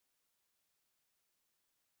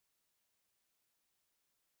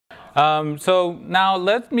So now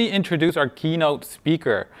let me introduce our keynote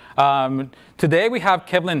speaker. Today we have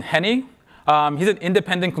KEVLIN HENNEY. He's an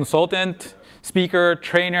independent consultant, speaker,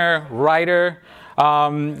 trainer, writer.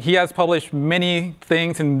 He has published many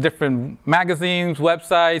things in different magazines,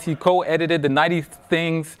 websites. He co-edited the 90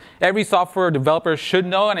 things every software developer should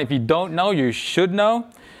know, and if you don't know, you should know.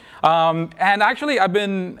 And actually, I've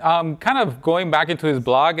been kind of going back into his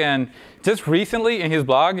blog, and just recently in his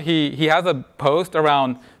blog, he has a post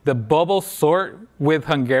around the bubble sort with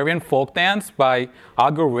Hungarian folk dance by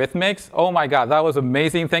Algorithmics. Oh my God, that was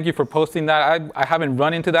amazing. Thank you for posting that. I haven't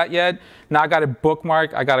run into that yet. Now I got it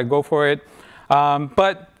bookmarked. I got to go for it.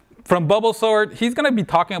 But from bubble sort, he's going to be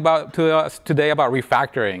talking to us today about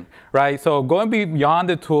refactoring, right? So going beyond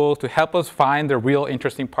the tools to help us find the real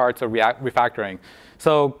interesting parts of refactoring.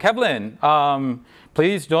 So KEVLIN,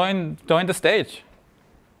 please join the stage.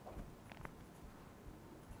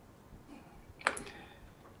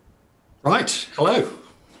 Right. Hello.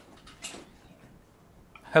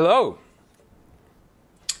 Hello.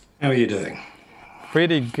 How are you doing?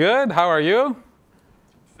 Pretty good. How are you?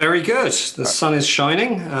 Very good. The sun is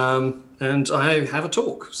shining, and I have a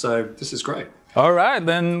talk, so this is great. All right,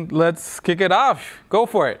 then let's kick it off. Go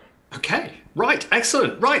for it. Okay. Right.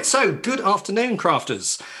 Excellent. Right. So good afternoon,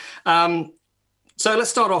 crafters. So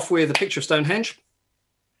let's start off with a picture of Stonehenge.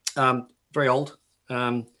 Very old.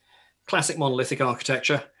 Classic monolithic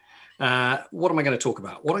architecture. What am I going to talk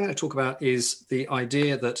about? What I'm going to talk about is the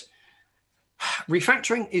idea that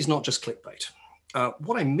refactoring is not just clickbait.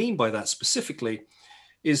 What I mean by that specifically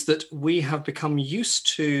is that we have become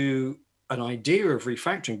used to an idea of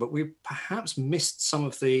refactoring, but we've perhaps missed some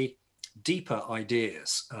of the deeper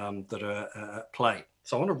ideas that are at play.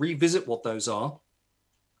 So I want to revisit what those are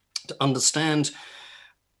to understand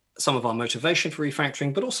some of our motivation for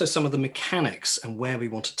refactoring, but also some of the mechanics and where we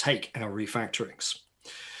want to take our refactorings.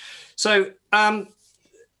 So a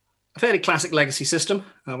fairly classic legacy system.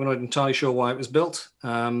 We're not entirely sure why it was built.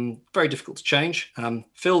 Very difficult to change.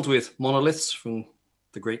 Filled with monoliths, from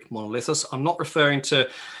the Greek monolithos. I'm not referring to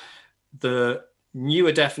the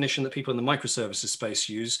newer definition that people in the microservices space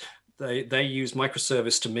use. They use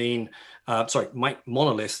microservice to mean,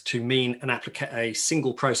 monolith to mean a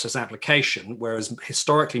single process application, whereas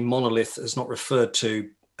historically monolith is not referred to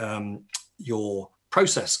your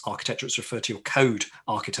process architecture, it's referred to your code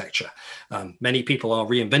architecture. Many people are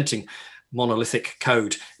reinventing monolithic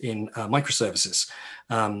code in microservices.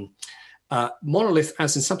 Monolith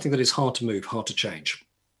as in something that is hard to move, hard to change.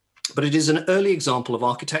 But it is an early example of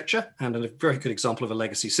architecture and a very good example of a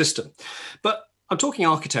legacy system. But I'm talking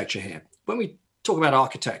architecture here. When we talk about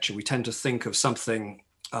architecture, we tend to think of something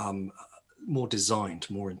more designed,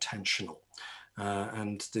 more intentional.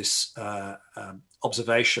 And this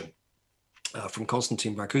observation from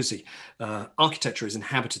Konstantin Brancusi, architecture is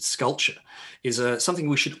inhabited sculpture, is something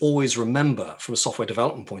we should always remember from a software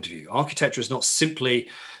development point of view. Architecture is not simply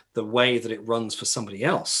the way that it runs for somebody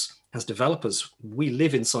else. As developers, we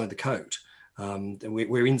live inside the code, and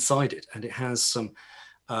we're inside it, and it has some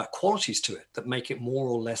qualities to it that make it more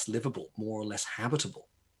or less livable, more or less habitable.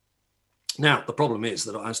 Now, the problem is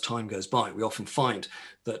that as time goes by, we often find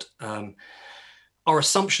that our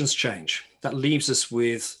assumptions change. That leaves us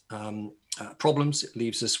with problems. It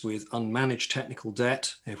leaves us with unmanaged technical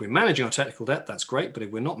debt. If we're managing our technical debt, that's great. But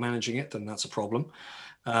if we're not managing it, then that's a problem.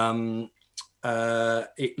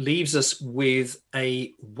 It leaves us with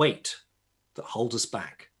a weight that holds us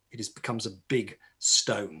back. It becomes a big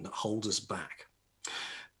stone that holds us back.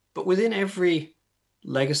 But within every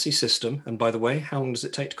legacy system, and by the way, how long does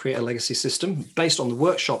it take to create a legacy system? Based on the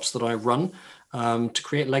workshops that I run, to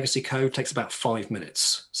create legacy code takes about 5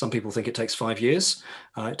 minutes. Some people think it takes 5 years.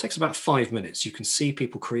 It takes about 5 minutes. You can see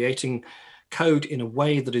people creating code in a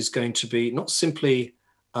way that is going to be not simply,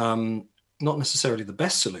 not necessarily the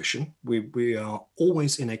best solution. We are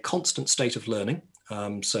always in a constant state of learning.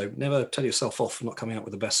 So never tell yourself off for not coming up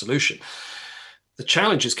with the best solution. The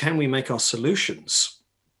challenge is, can we make our solutions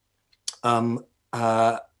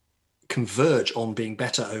converge on being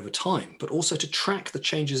better over time, but also to track the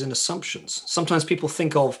changes in assumptions. Sometimes people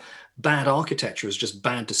think of bad architecture as just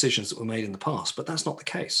bad decisions that were made in the past, but that's not the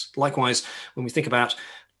case. Likewise, when we think about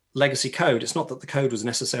legacy code, it's not that the code was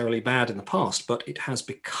necessarily bad in the past, but it has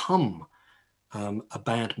become a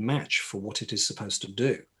bad match for what it is supposed to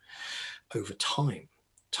do over time.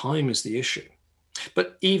 Time is the issue.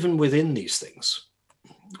 But even within these things,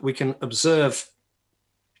 we can observe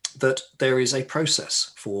that there is a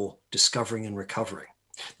process for discovering and recovering.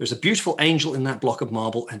 There's a beautiful angel in that block of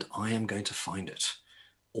marble, and I am going to find it.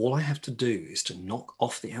 All I have to do is to knock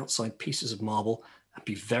off the outside pieces of marble and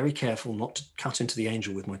be very careful not to cut into the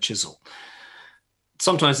angel with my chisel.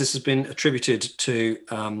 Sometimes this has been attributed to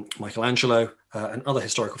Michelangelo and other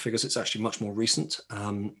historical figures. It's actually much more recent,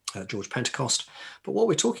 George Pentecost. But what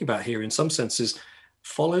we're talking about here, in some senses,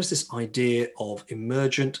 follows this idea of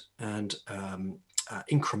emergent and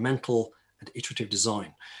incremental and iterative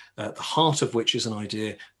design, at the heart of which is an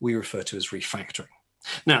idea we refer to as refactoring.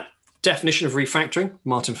 Now, definition of refactoring,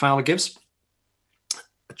 Martin Fowler gives: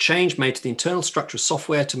 a change made to the internal structure of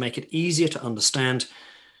software to make it easier to understand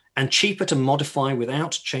and cheaper to modify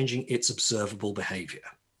without changing its observable behavior.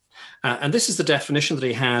 And this is the definition that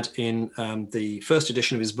he had in the first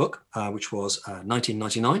edition of his book, which was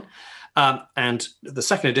 1999. And the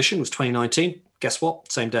second edition was 2019. Guess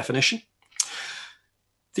what? Same definition.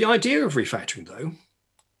 The idea of refactoring,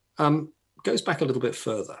 though, goes back a little bit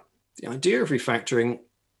further. The idea of refactoring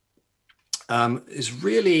is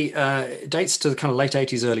really, dates to the kind of late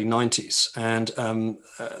 80s, early 90s, and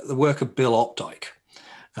the work of Bill Opdyke.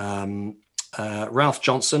 Ralph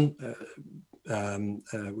Johnson,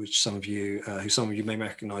 which some of you may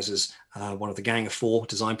recognize as one of the Gang of Four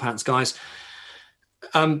design patterns guys.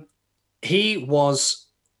 He was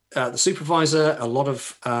the supervisor, a lot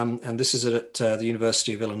of, and this is at the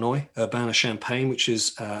University of Illinois, Urbana-Champaign, which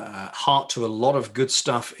is heart to a lot of good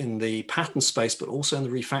stuff in the pattern space, but also in the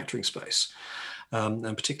refactoring space,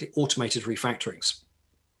 and particularly automated refactorings.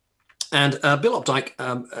 And Bill Opdyke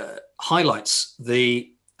highlights the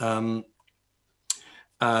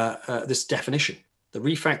this definition. The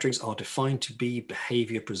refactorings are defined to be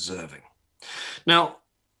behavior preserving. Now,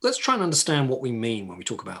 let's try and understand what we mean when we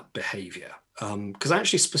talk about behavior, because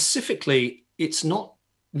actually specifically, it's not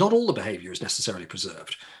all the behavior is necessarily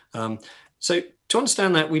preserved. So to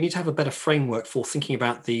understand that, we need to have a better framework for thinking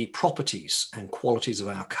about the properties and qualities of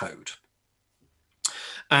our code.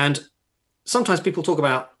 And sometimes people talk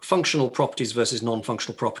about functional properties versus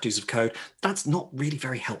non-functional properties of code. That's not really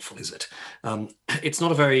very helpful, is it? It's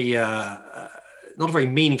not a very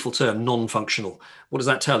meaningful term, non-functional. What does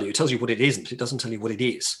that tell you? It tells you what it isn't. It doesn't tell you what it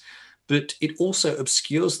is. But it also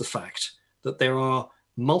obscures the fact that there are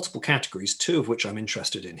multiple categories, two of which I'm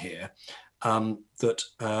interested in here, that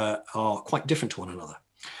are quite different to one another.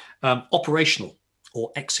 Operational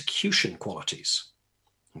or execution qualities,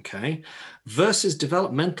 okay, versus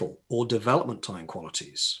developmental or development time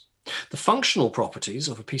qualities. The functional properties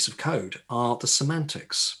of a piece of code are the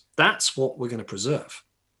semantics. That's what we're going to preserve.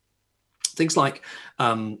 Things like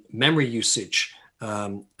memory usage,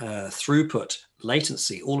 throughput,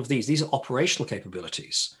 latency, all of these are operational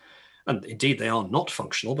capabilities. And indeed, they are not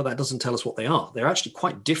functional, but that doesn't tell us what they are. They're actually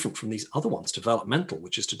quite different from these other ones, developmental,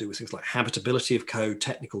 which is to do with things like habitability of code,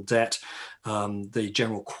 technical debt, the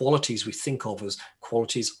general qualities we think of as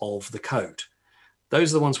qualities of the code.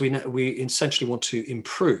 Those are the ones we essentially want to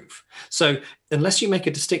improve. So unless you make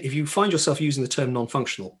a distinct, if you find yourself using the term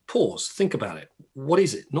non-functional, pause, think about it. What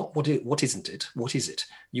is it? Not what isn't it? What is it?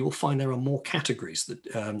 You will find there are more categories, that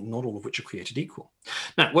not all of which are created equal.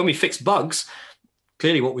 Now, when we fix bugs,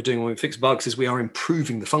 clearly what we're doing when we fix bugs is we are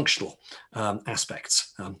improving the functional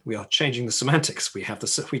aspects. We are changing the semantics. We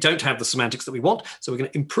don't have the semantics that we want, so we're going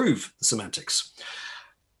to improve the semantics.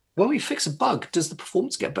 When we fix a bug, does the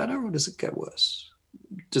performance get better or does it get worse?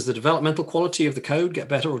 Does the developmental quality of the code get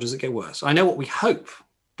better or does it get worse? I know what we hope,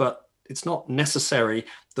 but it's not necessary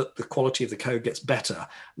that the quality of the code gets better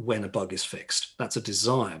when a bug is fixed. That's a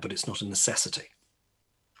desire, but it's not a necessity.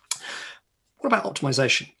 What about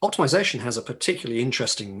optimization? Optimization has a particularly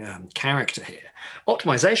interesting character here.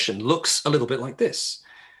 Optimization looks a little bit like this.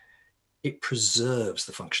 It preserves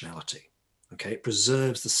the functionality. Okay, it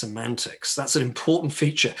preserves the semantics. That's an important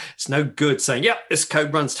feature. It's no good saying, yeah, this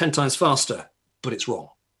code runs 10 times faster, but it's wrong.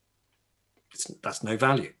 That's no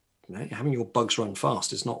value. You know, having your bugs run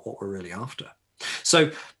fast is not what we're really after.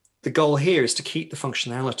 So the goal here is to keep the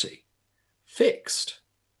functionality fixed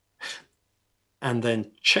and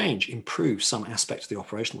then improve some aspect of the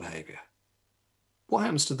operational behavior. What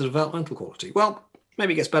happens to the developmental quality? Well,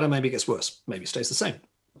 maybe it gets better, maybe it gets worse, maybe it stays the same.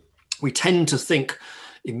 We tend to think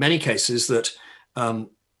in many cases that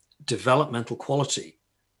developmental quality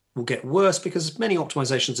will get worse because many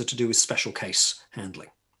optimizations are to do with special case handling.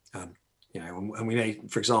 And we may,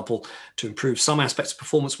 for example, to improve some aspects of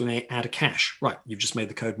performance, we may add a cache. Right, you've just made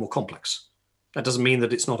the code more complex. That doesn't mean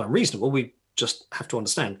that it's not unreasonable. We just have to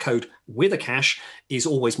understand code with a cache is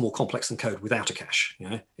always more complex than code without a cache.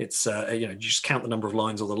 It's you just count the number of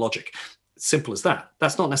lines or the logic. It's simple as that.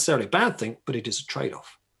 That's not necessarily a bad thing, but it is a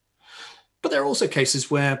trade-off. But there are also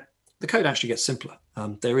cases where the code actually gets simpler.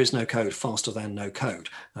 There is no code faster than no code,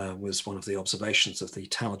 was one of the observations of the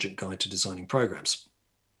Taligent Guide to Designing Programs.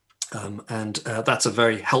 And that's a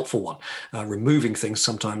very helpful one. Removing things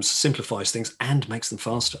sometimes simplifies things and makes them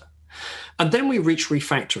faster. And then we reach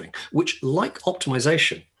refactoring, which, like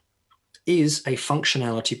optimization, is a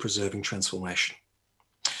functionality preserving transformation.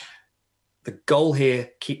 The goal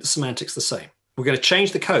here, keep the semantics the same. We're going to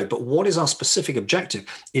change the code, but what is our specific objective?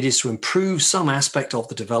 It is to improve some aspect of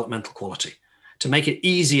the developmental quality, to make it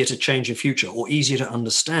easier to change in future or easier to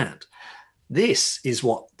understand. This is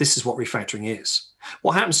what refactoring is.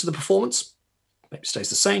 What happens to the performance? Maybe it stays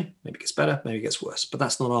the same, maybe it gets better, maybe it gets worse, but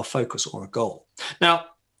that's not our focus or our goal. Now,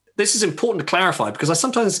 this is important to clarify because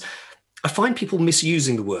I find people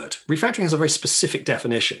misusing the word. Refactoring has a very specific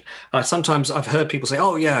definition. Sometimes I've heard people say,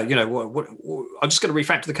 "Oh yeah, you know, I'm just going to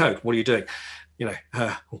refactor the code. What are you doing? You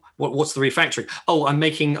know, what's the refactoring? Oh, I'm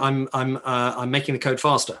making the code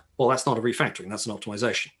faster. Well, that's not a refactoring. That's an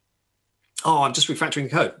optimization. Oh, I'm just refactoring the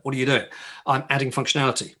code. What are you doing? I'm adding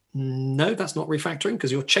functionality. No, that's not refactoring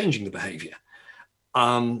because you're changing the behavior.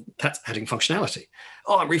 That's adding functionality.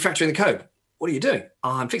 Oh, I'm refactoring the code. What are you doing?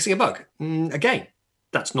 I'm fixing a bug. Again,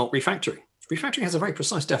 that's not refactoring. Refactoring has a very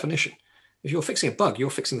precise definition. If you're fixing a bug, you're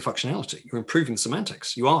fixing the functionality. You're improving the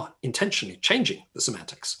semantics. You are intentionally changing the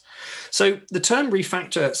semantics. So the term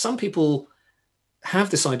refactor, some people have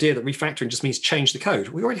this idea that refactoring just means change the code.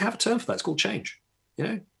 We already have a term for that. It's called change. You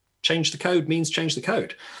know, change the code means change the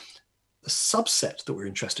code. The subset that we're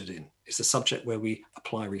interested in is the subject where we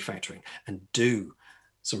apply refactoring and do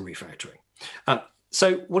some refactoring.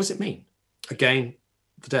 So what does it mean? Again,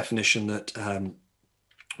 the definition that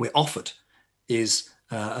we're offered is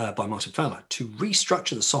by Martin Fowler, to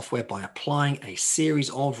restructure the software by applying a series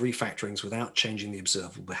of refactorings without changing the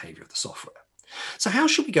observable behavior of the software. So how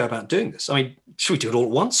should we go about doing this? I mean, should we do it all at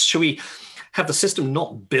once? Should we have the system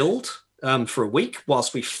not build for a week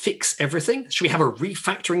whilst we fix everything? Should we have a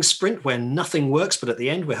refactoring sprint where nothing works, but at the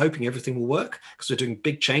end we're hoping everything will work because we're doing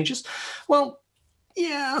big changes? Well,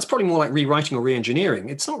 yeah, that's probably more like rewriting or re-engineering.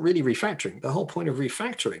 It's not really refactoring. The whole point of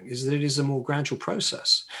refactoring is that it is a more gradual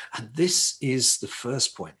process. And this is the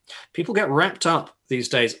first point. People get wrapped up these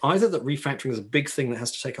days, either that refactoring is a big thing that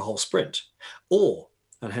has to take a whole sprint, or,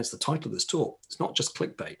 and hence the title of this talk, it's not just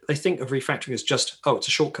clickbait. They think of refactoring as just, oh, it's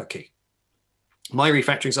a shortcut key. My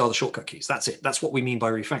refactorings are the shortcut keys. That's it. That's what we mean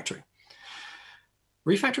by refactoring.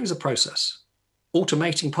 Refactoring is a process.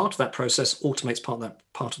 Automating part of that process automates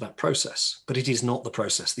part of that process, but it is not the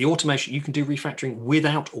process. The automation, you can do refactoring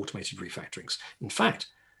without automated refactorings. In fact,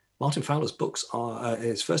 Martin Fowler's books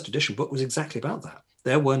his first edition book was exactly about that.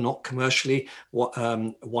 There were not commercially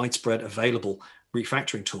widespread available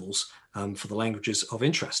refactoring tools for the languages of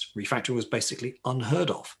interest. Refactoring was basically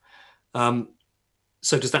unheard of.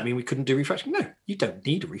 So does that mean we couldn't do refactoring? No, you don't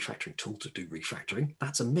need a refactoring tool to do refactoring.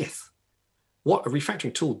 That's a myth. What a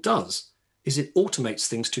refactoring tool does is it automates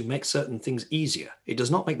things to make certain things easier. It does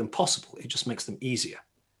not make them possible, it just makes them easier.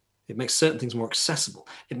 It makes certain things more accessible.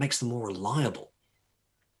 It makes them more reliable.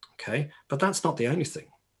 Okay, but that's not the only thing.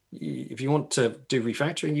 If you want to do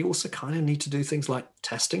refactoring, you also kind of need to do things like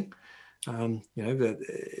testing. You know,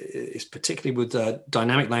 it's particularly with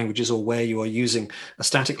dynamic languages or where you are using a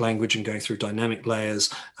static language and going through dynamic layers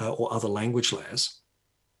or other language layers.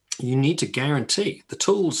 You need to guarantee the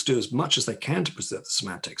tools do as much as they can to preserve the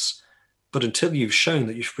semantics. But until you've shown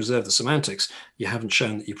that you've preserved the semantics, you haven't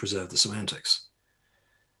shown that you preserve the semantics.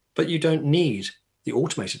 But you don't need the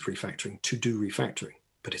automated refactoring to do refactoring.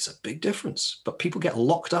 But it's a big difference. But people get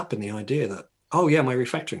locked up in the idea that, oh yeah, my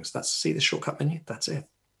refactorings, see the shortcut menu, that's it.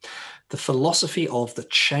 The philosophy of the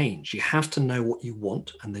change, you have to know what you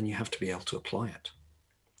want and then you have to be able to apply it.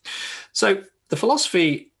 So the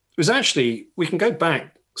philosophy was actually, we can go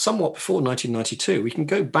back somewhat before 1992, we can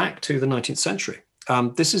go back to the 19th century.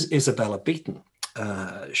 This is Isabella Beeton.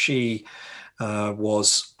 She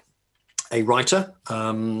was a writer,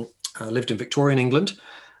 lived in Victorian England,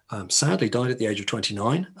 sadly died at the age of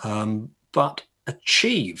 29, but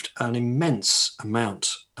achieved an immense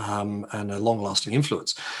amount and a long-lasting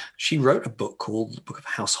influence. She wrote a book called The Book of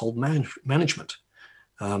Household Management.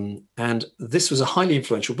 And this was a highly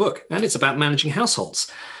influential book, and it's about managing households.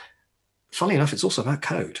 Funnily enough, it's also about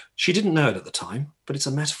code. She didn't know it at the time, but it's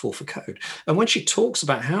a metaphor for code. And when she talks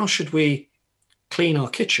about how should we clean our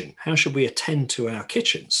kitchen, how should we attend to our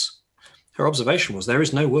kitchens, her observation was there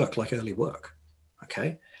is no work like early work.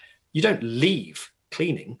 Okay, you don't leave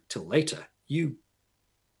cleaning till later. You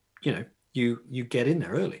get in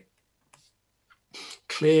there early.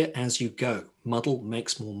 Clear as you go. Muddle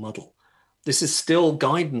makes more muddle. This is still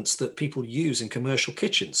guidance that people use in commercial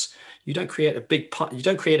kitchens. You don't create a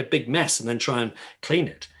big mess and then try and clean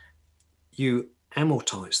it. You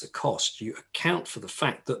amortize the cost. You account for the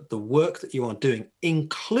fact that the work that you are doing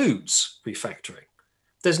includes refactoring.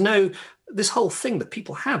 There's no this whole thing that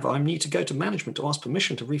people have, I need to go to management to ask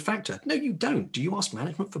permission to refactor. No, you don't. Do you ask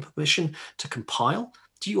management for permission to compile?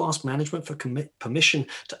 Do you ask management for permission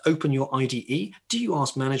to open your IDE? Do you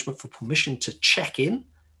ask management for permission to check in?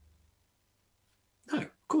 No,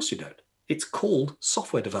 of course you don't. It's called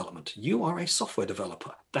software development. You are a software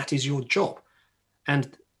developer. That is your job.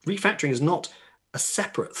 And refactoring is not a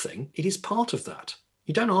separate thing. It is part of that.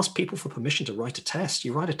 You don't ask people for permission to write a test.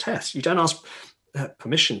 You write a test. You don't ask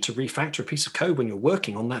permission to refactor a piece of code when you're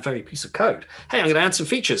working on that very piece of code. Hey, I'm going to add some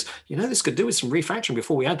features. You know, this could do with some refactoring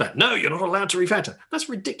before we add that. No, you're not allowed to refactor. That's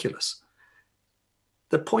ridiculous.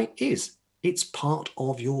 The point is, it's part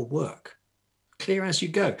of your work. Clear as you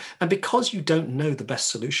go. And because you don't know the best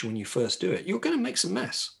solution when you first do it, you're going to make some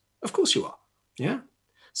mess. Of course you are. Yeah.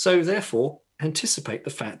 So therefore, anticipate the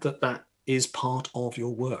fact that that is part of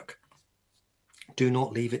your work. Do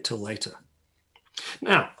not leave it till later.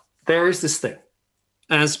 Now, there is this thing.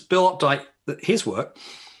 As Bill Updike, his work,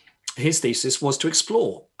 his thesis was to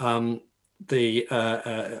explore the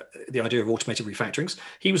idea of automated refactorings.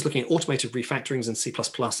 He was looking at automated refactorings in C++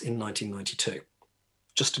 in 1992,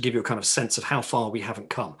 just to give you a kind of sense of how far we haven't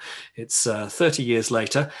come. It's 30 years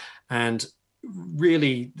later, and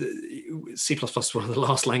really C++ is one of the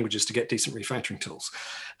last languages to get decent refactoring tools.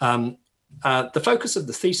 The focus of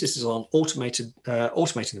the thesis is on automating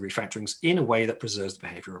the refactorings in a way that preserves the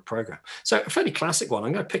behavior of a program. So a fairly classic one.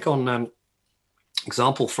 I'm going to pick on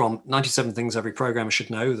example from 97 Things Every Programmer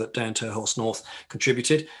Should Know that Dan Terhorst North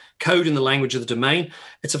contributed. Code in the language of the domain.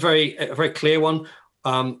 It's a very clear one.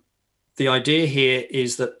 The idea here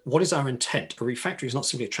is that what is our intent? A refactoring is not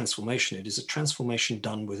simply a transformation. It is a transformation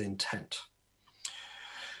done with intent.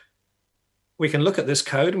 We can look at this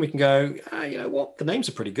code and we can go, you know what, the names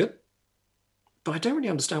are pretty good, but I don't really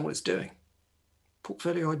understand what it's doing.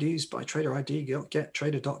 Portfolio IDs by trader ID, get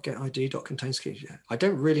trader.getID.contains keys. I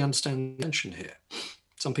don't really understand the intention here.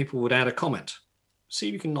 Some people would add a comment. See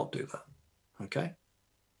if you can not do that. Okay.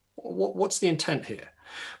 What's the intent here?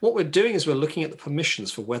 What we're doing is we're looking at the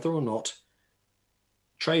permissions for whether or not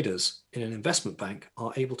traders in an investment bank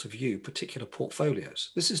are able to view particular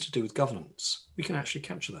portfolios. This is to do with governance. We can actually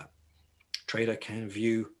capture that. Trader can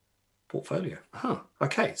view portfolio.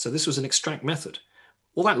 Okay, so this was an extract method.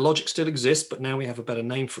 All that logic still exists, but now we have a better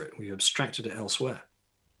name for it. We've abstracted it elsewhere.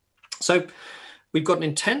 So we've got an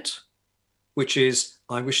intent, which is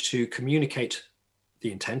I wish to communicate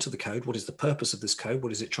the intent of the code. What is the purpose of this code?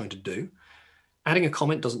 What is it trying to do? Adding a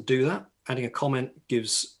comment doesn't do that. Adding a comment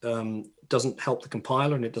doesn't help the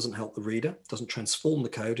compiler and it doesn't help the reader, doesn't transform the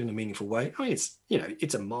code in a meaningful way. I mean,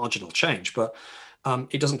 it's a marginal change, but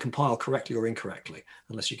it doesn't compile correctly or incorrectly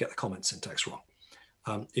unless you get the comment syntax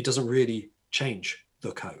wrong. It doesn't really change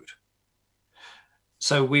the code.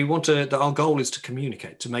 So our goal is to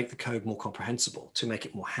communicate, to make the code more comprehensible, to make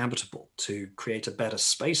it more habitable, to create a better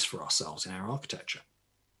space for ourselves in our architecture.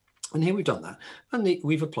 And here we've done that, and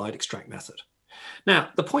we've applied extract method. Now,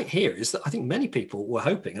 the point here is that I think many people were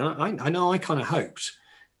hoping, and I know I kind of hoped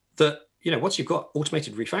that, once you've got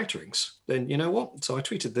automated refactorings, then you know what? So I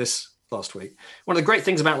tweeted this last week. One of the great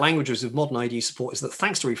things about languages with modern IDE support is that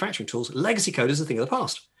thanks to refactoring tools, legacy code is a thing of the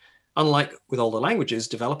past. Unlike with older languages,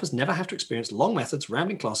 developers never have to experience long methods,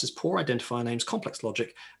 rambling classes, poor identifier names, complex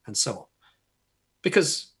logic, and so on.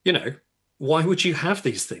 Because, why would you have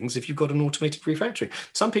these things if you've got an automated refactoring?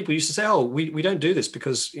 Some people used to say, oh, we don't do this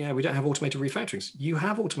because we don't have automated refactorings. You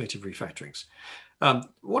have automated refactorings.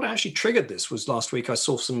 What actually triggered this was last week I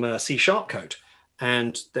saw some C# code,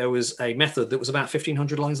 and there was a method that was about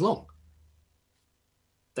 1,500 lines long.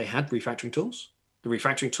 They had refactoring tools. The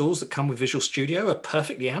refactoring tools that come with Visual Studio are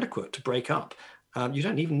perfectly adequate to break up. You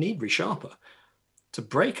don't even need ReSharper. To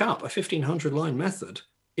break up a 1,500 line method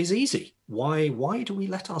is easy. Why do we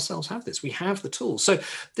let ourselves have this? We have the tools. So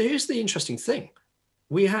there's the interesting thing.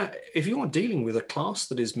 If you are dealing with a class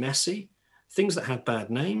that is messy, things that have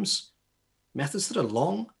bad names, methods that are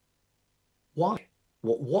long, why?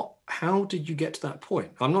 How did you get to that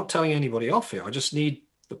point? I'm not telling anybody off here. I just need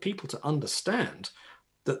the people to understand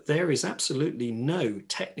that there is absolutely no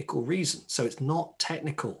technical reason. So it's not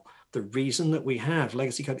technical. The reason that we have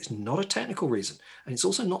legacy code is not a technical reason. And it's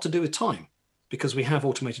also not to do with time, because we have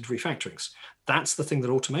automated refactorings. That's the thing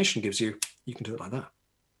that automation gives you. You can do it like that.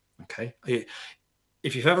 Okay.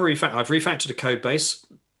 If you've ever I've refactored a code base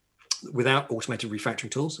without automated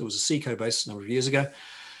refactoring tools. It was a C code base a number of years ago.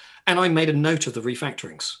 And I made a note of the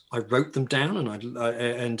refactorings. I wrote them down,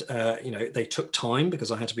 and they took time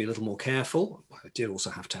because I had to be a little more careful. I did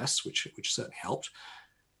also have tests, which certainly helped.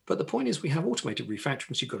 But the point is, we have automated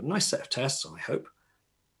refactorings. You've got a nice set of tests, I hope.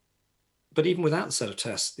 But even without the set of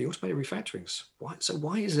tests, the automated refactorings. Why? So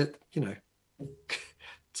why is it?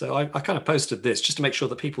 So I kind of posted this just to make sure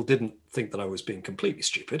that people didn't think that I was being completely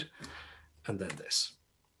stupid. And then this,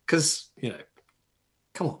 because, you know,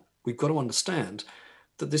 come on, we've got to understand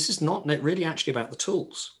that this is not really actually about the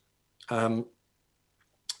tools.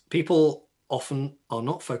 People often are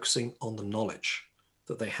not focusing on the knowledge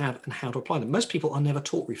that they have and how to apply them. Most people are never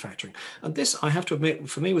taught refactoring. And this, I have to admit,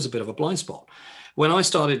 for me was a bit of a blind spot. When I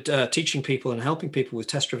started teaching people and helping people with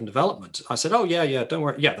test-driven development, I said, oh, yeah, don't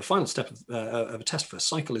worry. Yeah, the final step of a test for a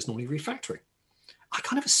cycle is normally refactoring. I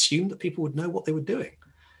kind of assumed that people would know what they were doing.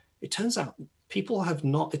 It turns out people have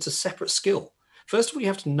not, it's a separate skill. First of all, you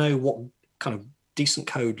have to know what kind of decent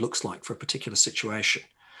code looks like for a particular situation.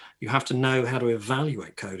 You have to know how to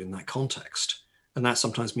evaluate code in that context. And that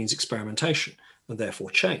sometimes means experimentation and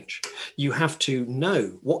therefore change. You have to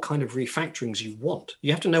know what kind of refactorings you want.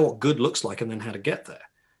 You have to know what good looks like and then how to get there.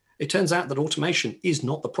 It turns out that automation is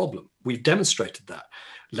not the problem. We've demonstrated that.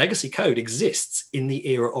 Legacy code exists in the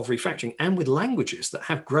era of refactoring and with languages that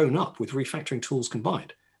have grown up with refactoring tools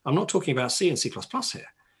combined. I'm not talking about C and C++ here.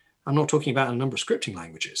 I'm not talking about a number of scripting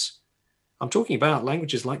languages. I'm talking about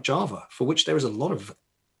languages like Java, for which there is a lot of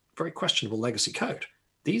very questionable legacy code.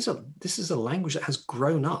 This is a language that has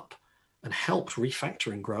grown up and helped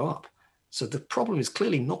refactoring grow up. So the problem is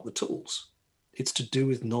clearly not the tools. It's to do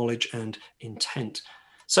with knowledge and intent.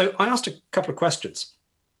 So I asked a couple of questions.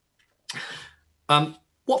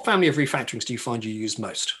 What family of refactorings do you find you use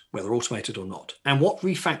most, whether automated or not? And what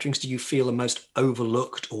refactorings do you feel are most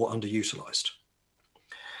overlooked or underutilized?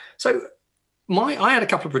 So I had a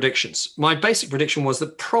couple of predictions. My basic prediction was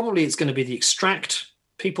that probably it's going to be the extract.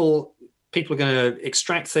 People are going to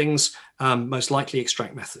extract things, most likely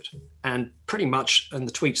extract method. And pretty much in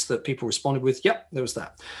the tweets that people responded with, yep, there was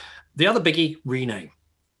that. The other biggie, rename.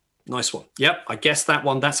 Nice one. Yep, I guessed that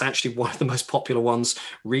one. That's actually one of the most popular ones,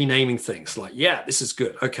 renaming things. Like, yeah, this is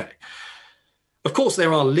good. Okay. Of course,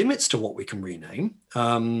 there are limits to what we can rename.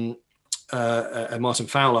 Martin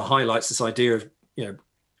Fowler highlights this idea of, you know,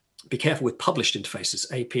 be careful with published interfaces,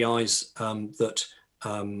 APIs that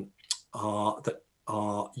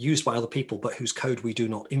are used by other people, but whose code we do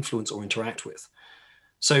not influence or interact with.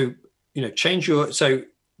 So, you know, so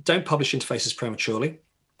don't publish interfaces prematurely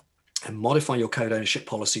and modify your code ownership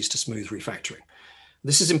policies to smooth refactoring.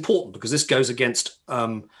 This is important because this goes against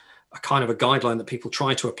a kind of a guideline that people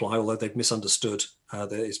try to apply, although they've misunderstood.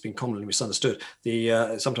 It's been commonly misunderstood.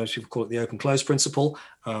 Sometimes people call it the open-close principle.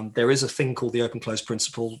 There is a thing called the open-close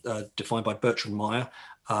principle defined by Bertrand Meyer.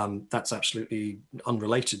 That's absolutely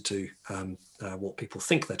unrelated to what people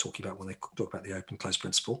think they're talking about when they talk about the open-close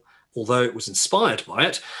principle. Although it was inspired by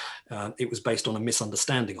it, it was based on a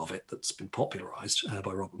misunderstanding of it that's been popularized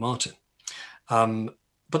by Robert Martin.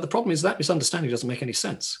 But the problem is that misunderstanding doesn't make any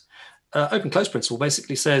sense. Open-close principle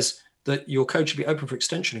basically says that your code should be open for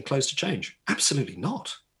extension and closed to change. Absolutely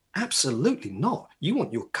not. Absolutely not. You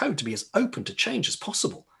want your code to be as open to change as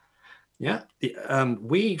possible. Yeah,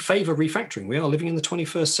 we favor refactoring. We are living in the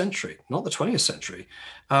 21st century, not the 20th century.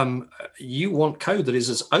 You want code that is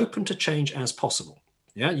as open to change as possible.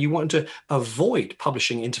 Yeah, you want to avoid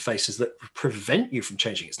publishing interfaces that prevent you from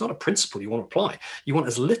changing. It's not a principle you want to apply. You want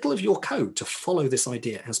as little of your code to follow this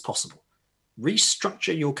idea as possible.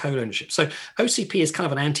 Restructure your code ownership. So OCP is kind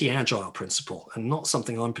of an anti-agile principle and not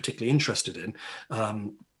something I'm particularly interested in,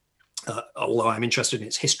 although I'm interested in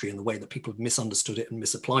its history and the way that people have misunderstood it and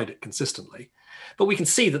misapplied it consistently. But we can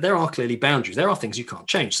see that there are clearly boundaries. There are things you can't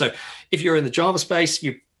change. So if you're in the Java space,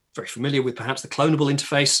 you're very familiar with perhaps the clonable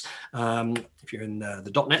interface. If you're in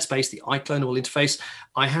the .NET space, the iClonable interface,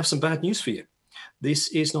 I have some bad news for you. This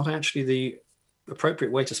is not actually the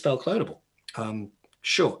appropriate way to spell clonable.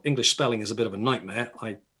 Sure, English spelling is a bit of a nightmare.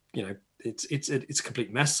 It's a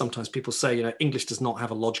complete mess. Sometimes people say, English does not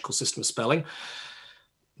have a logical system of spelling.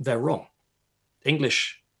 They're wrong.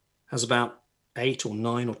 English has about 8 or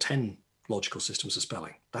 9 or 10 logical systems of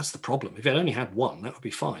spelling. That's the problem. If it only had one, that would be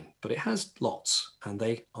fine. But it has lots, and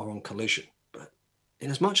they are on collision. But in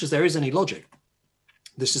as much as there is any logic,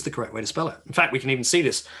 this is the correct way to spell it. In fact, we can even see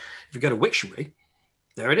this. If you go to Wiktionary,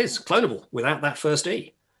 there it is, clonable, without that first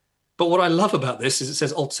E. But what I love about this is it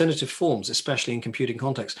says alternative forms, especially in computing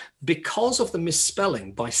context. Because of the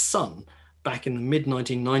misspelling by Sun back in the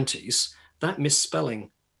mid-1990s, that misspelling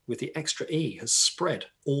with the extra E has spread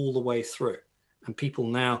all the way through. And people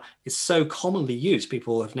now, it's so commonly used,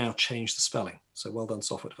 people have now changed the spelling. So well done,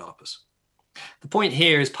 software developers. The point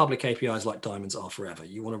here is public APIs like diamonds are forever.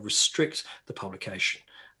 You want to restrict the publication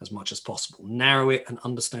as much as possible, narrow it and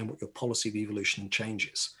understand what your policy of evolution and change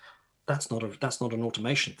is. That's not an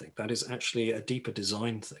automation thing. That is actually a deeper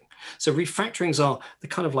design thing. So refactorings are the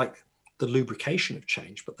kind of like the lubrication of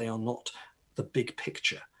change, but they are not the big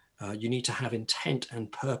picture. You need to have intent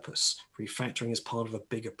and purpose. Refactoring is part of a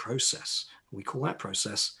bigger process. We call that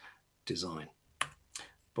process design.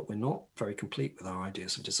 But we're not very complete with our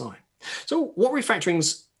ideas of design. So what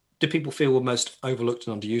refactorings do people feel were most overlooked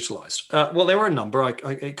and underutilized? Well, there were a number.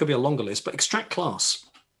 It could be a longer list, but extract class,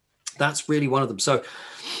 that's really one of them. So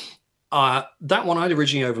that one I'd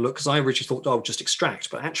originally overlooked because I originally thought, oh, just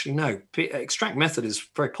extract. But actually, no. Extract method is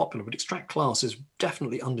very popular, but extract class is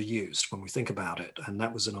definitely underused when we think about it. And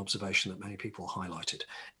that was an observation that many people highlighted.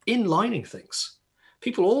 Inlining things.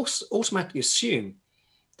 People also automatically assume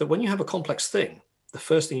that when you have a complex thing, the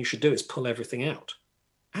first thing you should do is pull everything out.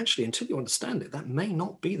 Actually, until you understand it, that may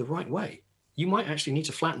not be the right way. You might actually need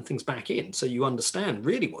to flatten things back in so you understand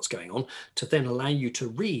really what's going on to then allow you to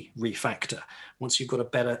refactor once you've got a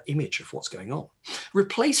better image of what's going on.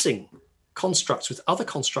 Replacing constructs with other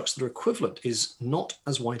constructs that are equivalent is not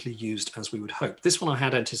as widely used as we would hope. This one I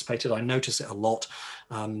had anticipated. I notice it a lot.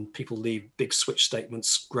 People leave big switch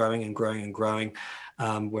statements growing and growing and growing,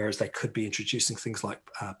 whereas they could be introducing things like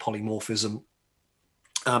polymorphism.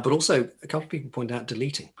 But also, a couple of people point out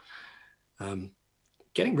deleting.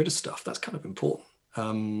 Getting rid of stuff, that's kind of important.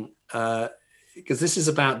 Because this is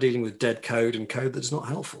about dealing with dead code and code that's not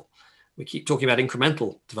helpful. We keep talking about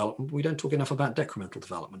incremental development, but we don't talk enough about decremental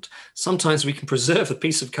development. Sometimes we can preserve a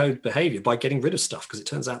piece of code behavior by getting rid of stuff, because it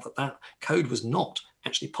turns out that that code was not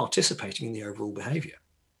actually participating in the overall behavior.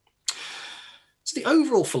 So the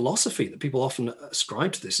overall philosophy that people often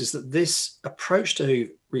ascribe to this is that this approach to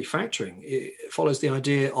refactoring follows the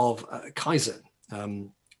idea of Kaizen,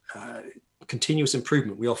 continuous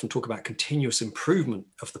improvement. We often talk about continuous improvement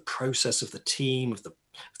of the process of the team, of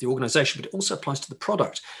the organization, but it also applies to the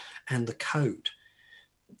product and the code.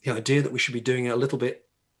 The idea that we should be doing it a little bit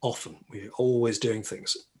often. We're always doing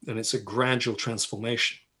things, and it's a gradual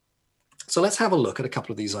transformation. So let's have a look at a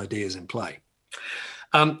couple of these ideas in play.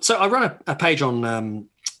 So I run a page on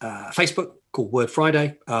Facebook called Word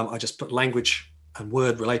Friday. I just put language and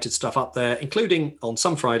word related stuff up there, including on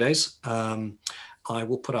some Fridays, I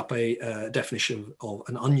will put up a definition of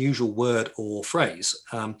an unusual word or phrase.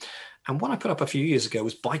 And one I put up a few years ago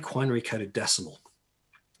was biquinary coded decimal.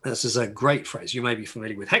 This is a great phrase. You may be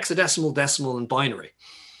familiar with hexadecimal, decimal, and binary.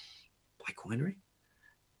 Biquinary?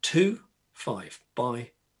 2, 5,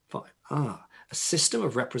 by 5. A system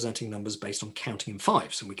of representing numbers based on counting in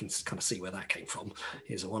fives. And we can kind of see where that came from.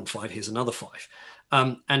 Here's a 1, 5, here's another 5.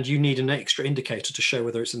 And you need an extra indicator to show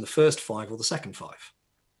whether it's in the first 5 or the second 5.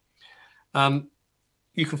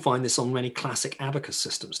 You can find this on many classic abacus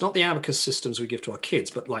systems, not the abacus systems we give to our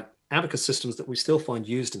kids, but like abacus systems that we still find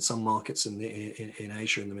used in some markets in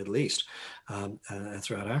Asia and the Middle East,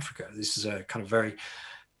 throughout Africa. This is a kind of very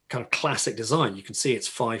kind of classic design. You can see it's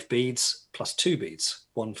 5 beads plus 2 beads,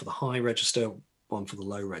 one for the high register, one for the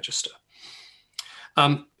low register.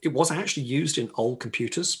 It was actually used in old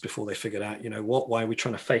computers before they figured out, why are we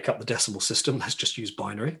trying to fake up the decimal system? Let's just use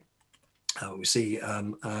binary. We see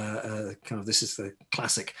this is the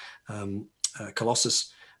classic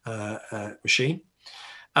Colossus machine.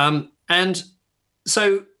 And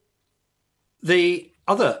so the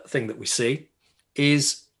other thing that we see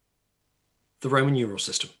is the Roman numeral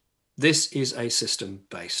system. This is a system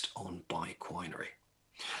based on biquinary.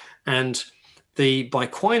 And the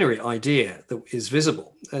biquinary idea that is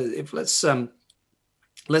visible, let's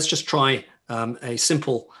just try a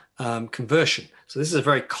simple conversion. So this is a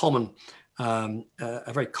very common coding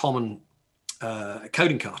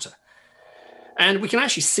kata. And we can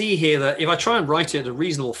actually see here that if I try and write it at a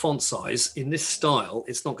reasonable font size in this style,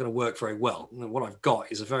 it's not going to work very well. And what I've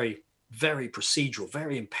got is a very, very procedural,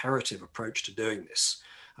 very imperative approach to doing this.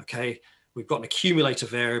 Okay, we've got an accumulator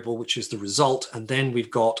variable, which is the result, and then we've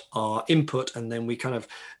got our input, and then we kind of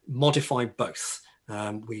modify both.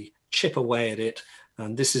 We chip away at it,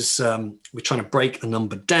 and this is, we're trying to break the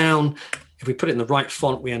number down. If we put it in the right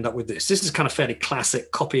font, we end up with this. This is kind of fairly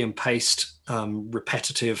classic copy and paste,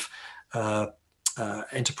 repetitive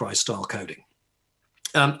enterprise style coding.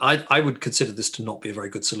 I would consider this to not be a very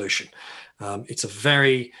good solution. It's a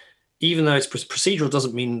very, even though it's procedural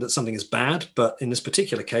doesn't mean that something is bad, but in this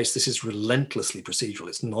particular case, this is relentlessly procedural.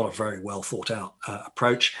 It's not a very well thought out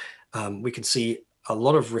approach. We can see a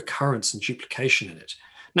lot of recurrence and duplication in it.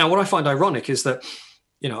 Now, what I find ironic is that,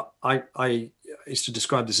 I used to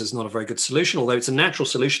describe this as not a very good solution, although it's a natural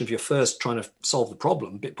solution if you're first trying to solve the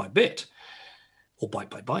problem bit by bit or byte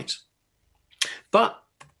by byte. But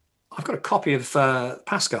I've got a copy of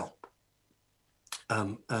Pascal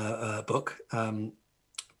book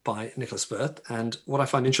by Nicholas Wirth. And what I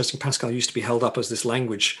find interesting, Pascal used to be held up as this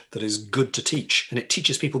language that is good to teach, and it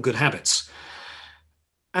teaches people good habits.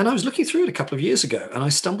 And I was looking through it a couple of years ago, and I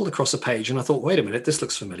stumbled across a page, and I thought, wait a minute, this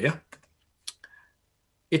looks familiar.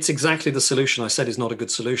 It's exactly the solution I said is not a good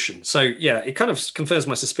solution. So yeah, it kind of confirms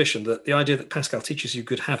my suspicion that the idea that Pascal teaches you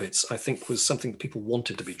good habits, I think, was something that people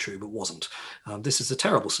wanted to be true, but wasn't. This is a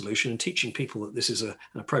terrible solution, and teaching people that this is an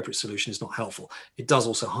appropriate solution is not helpful. It does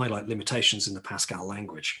also highlight limitations in the Pascal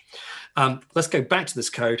language. Let's go back to this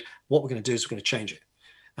code. What we're going to do is we're going to change it.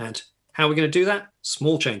 And how are we going to do that?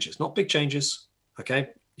 Small changes, not big changes.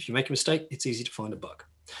 Okay. If you make a mistake, it's easy to find a bug.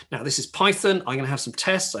 Now, this is Python. I'm going to have some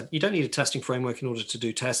tests. You don't need a testing framework in order to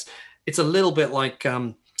do tests. It's a little bit like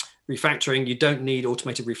refactoring. You don't need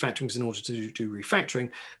automated refactorings in order to do refactoring.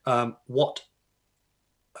 What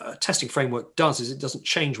a testing framework does is it doesn't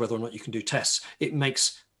change whether or not you can do tests. It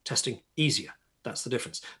makes testing easier. That's the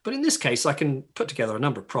difference. But in this case, I can put together a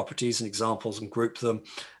number of properties and examples and group them.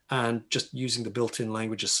 And just using the built-in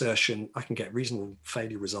language assertion, I can get reasonable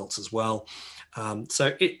failure results as well.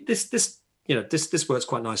 So this works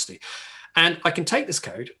quite nicely. And I can take this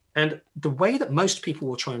code, and the way that most people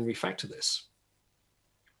will try and refactor this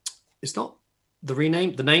is not the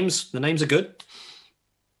rename. The names are good.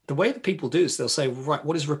 The way that people do this, they'll say, right,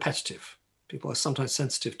 what is repetitive? People are sometimes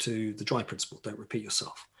sensitive to the dry principle. Don't repeat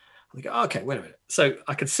yourself. And they go, okay, wait a minute. So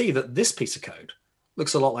I can see that this piece of code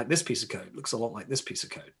looks a lot like this piece of code, looks a lot like this piece of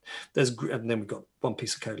code. And then we've got one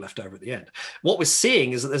piece of code left over at the end. What we're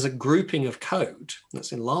seeing is that there's a grouping of code,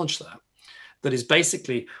 let's enlarge that is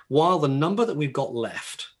basically, while the number that we've got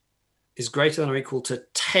left is greater than or equal to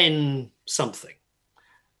 10 something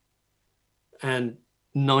and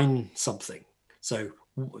 9 something. So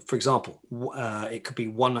for example, it could be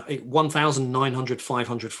 1,900,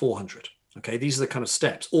 500, 400. Okay, these are the kind of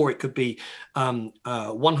steps. Or it could be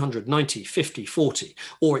 100, 90, 50, 40.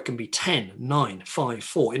 Or it can be 10, 9, 5,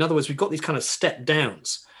 4. In other words, we've got these kind of step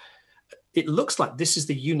downs. It looks like this is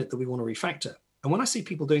the unit that we want to refactor. And when I see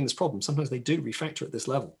people doing this problem, sometimes they do refactor at this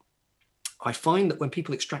level. I find that when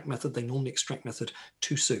people extract method, they normally extract method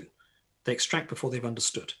too soon. They extract before they've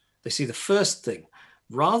understood. They see the first thing,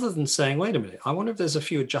 rather than saying, wait a minute, I wonder if there's a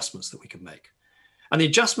few adjustments that we can make. And the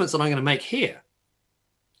adjustments that I'm going to make here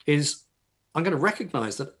is I'm going to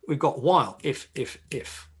recognize that we've got while, if,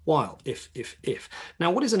 while, if. Now,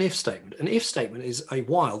 what is an if statement? An if statement is a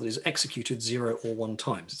while that is executed 0 or 1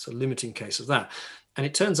 times. It's a limiting case of that. And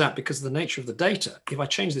it turns out, because of the nature of the data, if I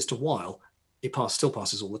change this to while, it still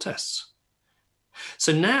passes all the tests.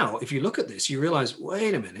 So now, if you look at this, you realize,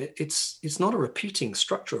 wait a minute, it's not a repeating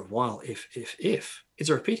structure of while, if. It's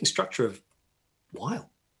a repeating structure of while.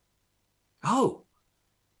 Oh,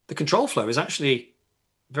 the control flow is actually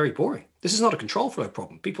very boring. This is not a control flow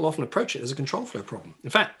problem. People often approach it as a control flow problem. In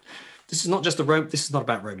fact, this is not just this is not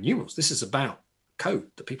about Roman numerals. This is about code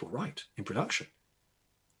that people write in production.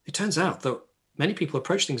 It turns out that many people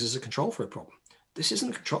approach things as a control flow problem. This isn't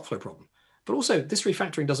a control flow problem. But also, this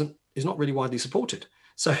refactoring is not really widely supported.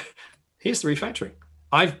 So here's the refactoring.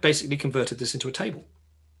 I've basically converted this into a table.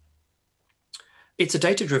 It's a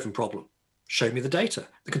data-driven problem. Show me the data.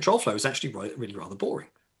 The control flow is actually really rather boring.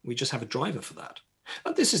 We just have a driver for that.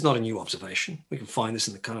 And this is not a new observation. We can find this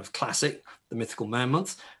in the kind of classic, the Mythical Man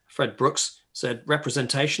Month. Fred Brooks said,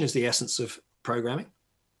 representation is the essence of programming.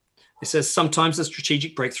 He says, sometimes the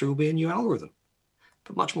strategic breakthrough will be a new algorithm.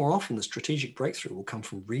 But much more often, the strategic breakthrough will come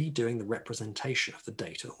from redoing the representation of the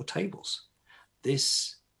data or tables.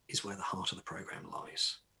 This is where the heart of the program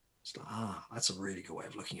lies. It's like, that's a really good way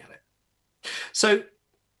of looking at it. So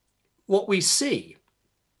what we see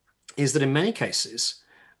is that in many cases,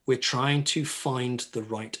 we're trying to find the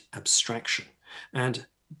right abstraction. And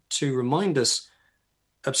to remind us,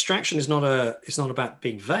 abstraction is not about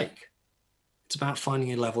being vague. It's about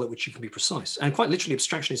finding a level at which you can be precise. And quite literally,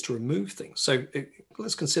 abstraction is to remove things. So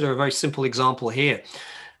let's consider a very simple example here.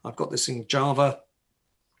 I've got this in Java.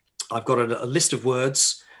 I've got a list of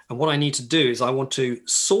words. And what I need to do is I want to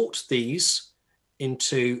sort these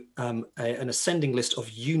into an ascending list of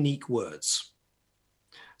unique words.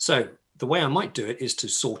 So the way I might do it is to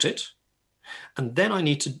sort it. And then I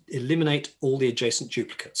need to eliminate all the adjacent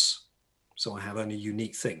duplicates. So I have only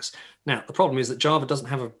unique things. Now, the problem is that Java doesn't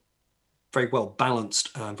have a very well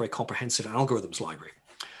balanced, very comprehensive algorithms library.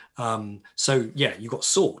 So yeah, you've got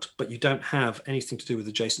sort, but you don't have anything to do with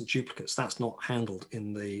adjacent duplicates. That's not handled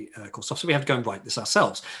in the core stuff. So we have to go and write this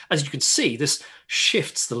ourselves. As you can see, this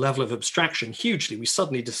shifts the level of abstraction hugely. We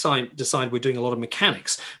suddenly decide we're doing a lot of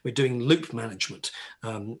mechanics. We're doing loop management.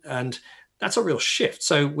 And that's a real shift.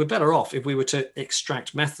 So we're better off if we were to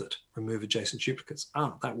extract method, remove adjacent duplicates.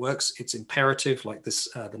 That works. It's imperative, like this,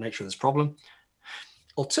 the nature of this problem.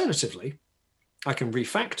 Alternatively, I can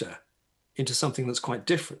refactor into something that's quite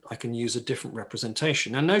different. I can use a different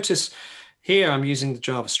representation. Now notice Here I'm using the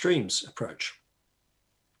Java Streams approach,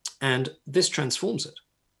 and this transforms it.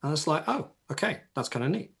 And it's like, oh, okay, that's kind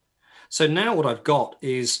of neat. So now what I've got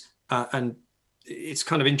is, and it's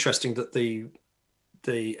kind of interesting that the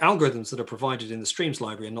algorithms that are provided in the streams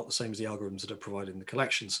library are not the same as the algorithms that are provided in the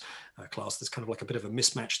collections class. There's kind of like a bit of a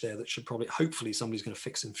mismatch there that should probably, hopefully somebody's going to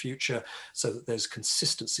fix in future so that there's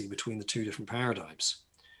consistency between the two different paradigms.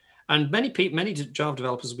 And many Java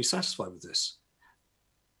developers will be satisfied with this.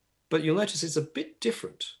 But you'll notice it's a bit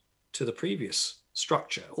different to the previous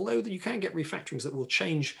structure, although you can get refactorings that will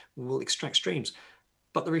change, will extract streams.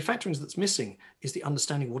 But the refactorings that's missing is the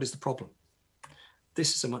understanding of what is the problem.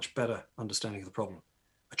 This is a much better understanding of the problem.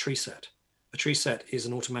 A tree set. A tree set is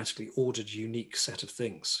an automatically ordered, unique set of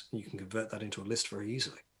things. And you can convert that into a list very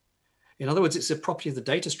easily. In other words, it's a property of the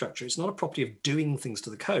data structure. It's not a property of doing things to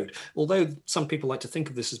the code. Although some people like to think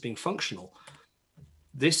of this as being functional,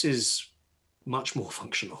 this is much more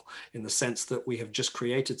functional in the sense that we have just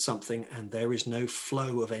created something and there is no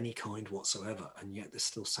flow of any kind whatsoever, and yet this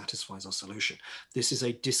still satisfies our solution. This is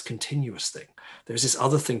a discontinuous thing. There's this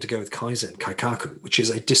other thing to go with Kaizen, Kaikaku, which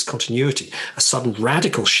is a discontinuity, a sudden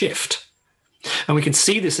radical shift. And we can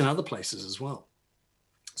see this in other places as well.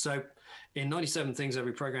 So in 97 Things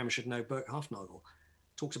Every Programmer Should Know, Bert Hafnagel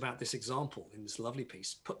talks about this example in this lovely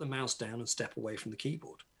piece: put the mouse down and step away from the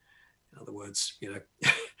keyboard. In other words,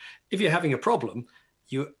 if you're having a problem,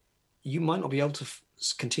 you might not be able to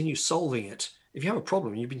continue solving it. If you have a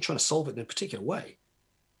problem and you've been trying to solve it in a particular way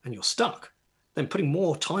and you're stuck, then putting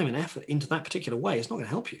more time and effort into that particular way is not going to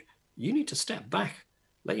help you. You need to step back,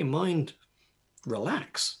 let your mind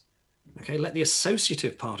relax. Okay, let the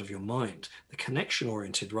associative part of your mind, the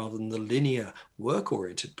connection-oriented rather than the linear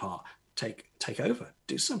work-oriented part, take over.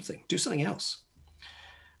 Do something else.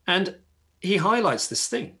 And he highlights this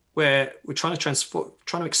thing where we're trying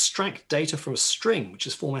to extract data from a string, which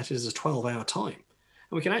is formatted as a 12-hour time.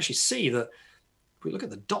 And we can actually see that if we look at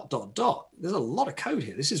the ... there's a lot of code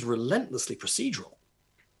here. This is relentlessly procedural,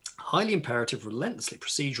 highly imperative, relentlessly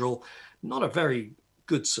procedural, not a very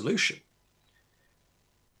good solution.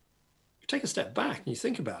 You take a step back and you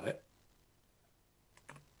think about it,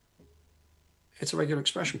 it's a regular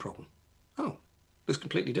expression problem. Oh, looks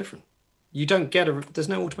completely different. You don't get there's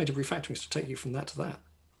no automated refactorings to take you from that to that.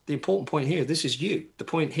 The important point here, this is you. The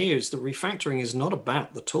point here is that refactoring is not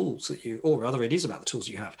about the tools that you, or rather it is about the tools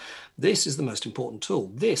you have. This is the most important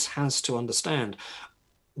tool. This has to understand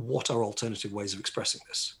what are alternative ways of expressing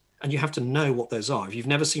this. And you have to know what those are. If you've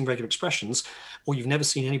never seen regular expressions, or you've never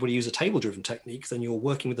seen anybody use a table-driven technique, then you're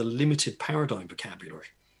working with a limited paradigm vocabulary.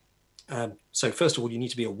 So first of all, you need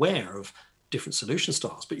to be aware of different solution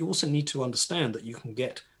styles, but you also need to understand that you can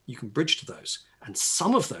bridge to those. And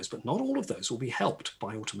some of those, but not all of those, will be helped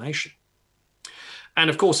by automation. And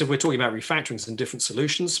of course, if we're talking about refactorings and different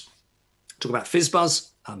solutions, talk about FizzBuzz,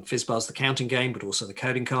 FizzBuzz, the counting game, but also the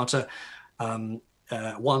coding kata. 1,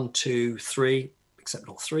 2, 3, except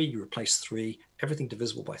not 3, you replace 3. Everything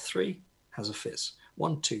divisible by 3 has a fizz.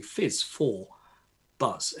 1, 2, fizz, 4,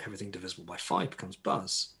 buzz. Everything divisible by 5 becomes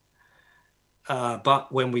buzz.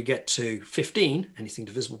 But when we get to 15, anything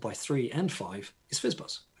divisible by 3 and 5 is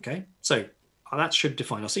FizzBuzz. Okay, so that should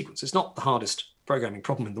define our sequence. It's not the hardest programming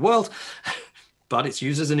problem in the world, but it's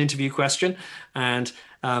used as an interview question. And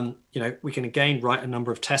we can again write a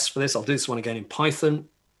number of tests for this. I'll do this one again in Python.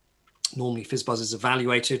 Normally FizzBuzz is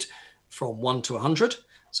evaluated from 1 to 100.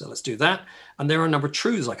 So let's do that. And there are a number of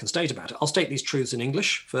truths I can state about it. I'll state these truths in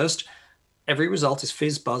English first. Every result is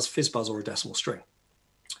FizzBuzz, or a decimal string.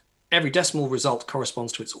 Every decimal result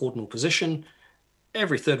corresponds to its ordinal position.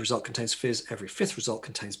 Every third result contains fizz. Every fifth result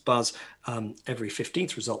contains buzz. Every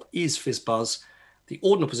 15th result is FizzBuzz. The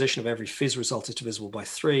ordinal position of every fizz result is divisible by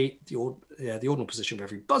 3. The ordinal position of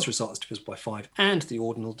every buzz result is divisible by 5. And the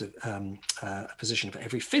ordinal position of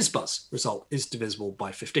every FizzBuzz result is divisible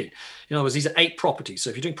by 15. In other words, these are 8 properties. So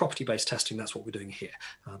if you're doing property-based testing, that's what we're doing here,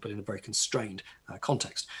 but in a very constrained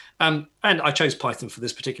context. And I chose Python for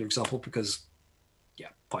this particular example because,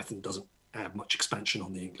 yeah, Python doesn't have much expansion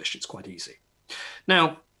on the English. It's quite easy.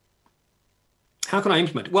 Now, how can I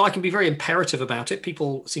implement it? Well, I can be very imperative about it.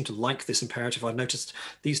 People seem to like this imperative. I've noticed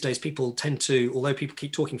these days people tend to, although people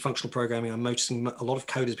keep talking functional programming, I'm noticing a lot of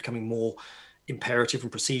code is becoming more imperative and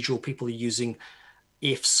procedural. People are using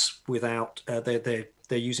ifs without, they're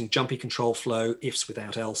using jumpy control flow, ifs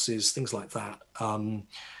without else's, things like that.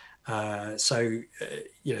 It's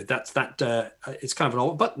kind of an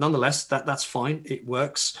old, but nonetheless, that's fine. It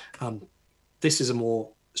works. This is a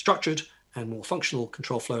more structured and more functional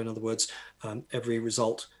control flow. In other words, every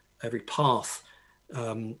result, every path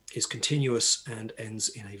is continuous and ends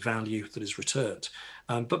in a value that is returned.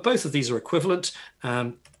 But both of these are equivalent.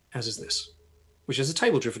 as is this, which is a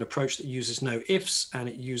table-driven approach that uses no ifs and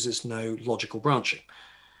it uses no logical branching.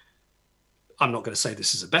 I'm not going to say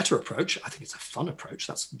this is a better approach. I think it's a fun approach.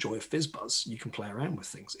 That's the joy of FizzBuzz. You can play around with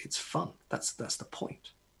things. It's fun. That's the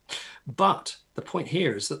point. But the point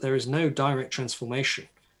here is that there is no direct transformation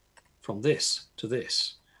from this to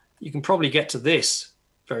this. You can probably get to this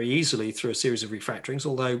very easily through a series of refactorings,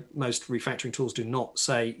 although most refactoring tools do not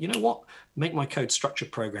say, you know what, make my code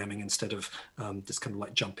structured programming instead of this kind of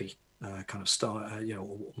like jumpy kind of style, you know,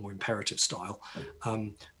 or more imperative style.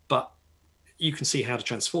 But you can see how to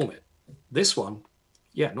transform it. This one,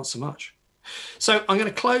 yeah, not so much. So I'm going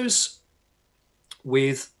to close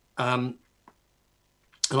with an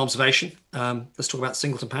observation. Let's talk about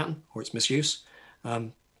singleton pattern or its misuse.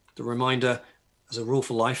 The reminder, as a rule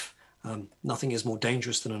for life, nothing is more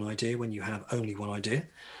dangerous than an idea when you have only one idea.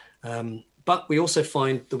 But we also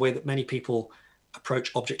find the way that many people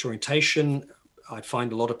approach object orientation. I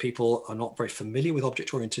find a lot of people are not very familiar with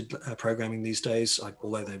object-oriented programming these days,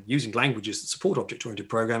 although they're using languages that support object-oriented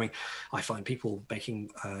programming. I find people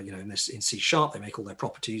making, you know, in C#, they make all their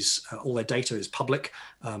properties, all their data is public.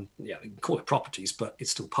 Yeah, you can call it properties, but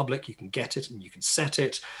it's still public. You can get it and you can set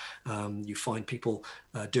it. You find people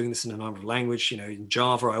doing this in a number of language. You know, in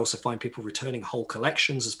Java, I also find people returning whole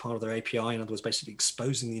collections as part of their API. In other words, basically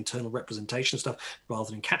exposing the internal representation stuff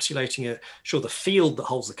rather than encapsulating it. Sure, the field that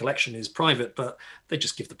holds the collection is private, but they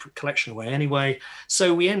just give the collection away anyway.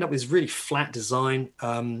 So we end up with really flat design.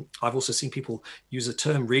 I've also seen people use a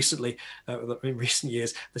term recently, in recent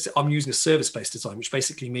years. They say, I'm using a service-based design, which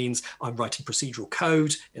basically means I'm writing procedural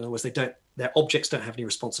code. In other words, their objects don't have any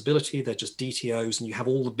responsibility. They're just DTOs, and you have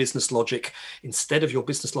all the business logic. Instead of your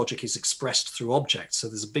business logic is expressed through objects. So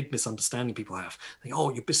there's a big misunderstanding people have. They think,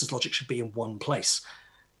 oh, your business logic should be in one place.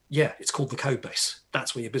 Yeah, it's called the code base.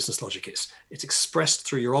 That's where your business logic is. It's expressed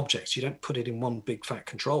through your objects. You don't put it in one big fat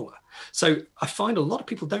controller. So I find a lot of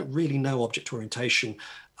people don't really know object orientation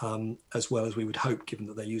as well as we would hope, given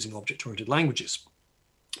that they're using object-oriented languages.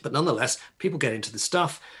 But nonetheless, people get into this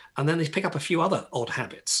stuff and then they pick up a few other odd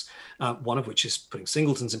habits, one of which is putting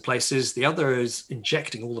singletons in places. The other is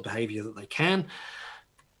injecting all the behavior that they can.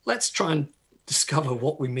 Let's try and discover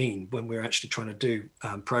what we mean when we're actually trying to do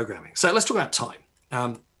programming. So let's talk about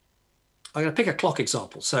time. I'm going to pick a clock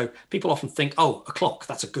example. So people often think, oh, a clock,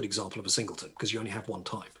 that's a good example of a singleton because you only have one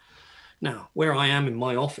time. Now, where I am in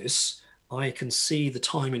my office, I can see the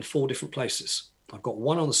time in 4 different places. I've got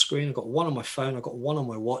one on the screen, I've got one on my phone, I've got one on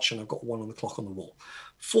my watch, and I've got one on the clock on the wall.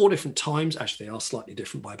 4 different times. Actually, they are slightly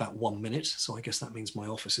different by about 1 minute. So I guess that means my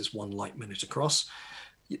office is 1 light minute across.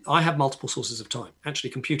 I have multiple sources of time.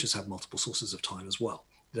 Actually, computers have multiple sources of time as well.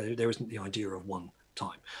 There isn't the idea of one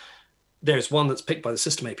time. There's one that's picked by the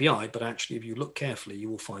system API, but actually, if you look carefully, you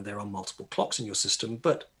will find there are multiple clocks in your system.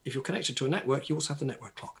 But if you're connected to a network, you also have the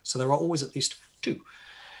network clock. So there are always at least 2.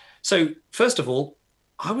 So first of all,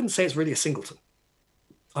 I wouldn't say it's really a singleton.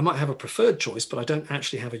 I might have a preferred choice, but I don't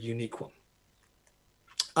actually have a unique one.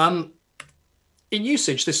 In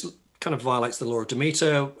usage, this kind of violates the law of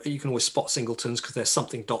Demeter. You can always spot singletons because there's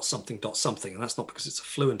something dot something dot something. And that's not because it's a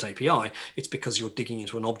fluent API. It's because you're digging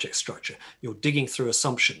into an object structure. You're digging through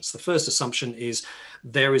assumptions. The first assumption is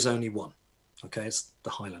there is only one. Okay, it's the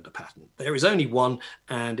Highlander pattern. There is only one,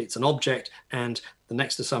 and it's an object. And the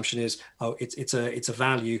next assumption is, oh, it's a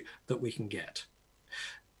value that we can get.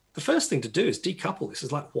 The first thing to do is decouple this.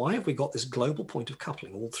 Is like, why have we got this global point of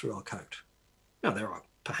coupling all through our code? Now, there are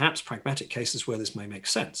perhaps pragmatic cases where this may make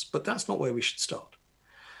sense, but that's not where we should start.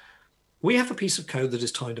 We have a piece of code that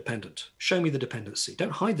is time dependent. Show me the dependency.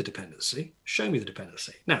 Don't hide the dependency. Show me the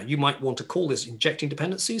dependency. Now, you might want to call this injecting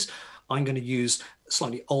dependencies. I'm going to use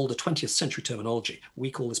slightly older 20th century terminology.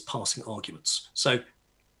 We call this passing arguments. So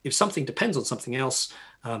if something depends on something else,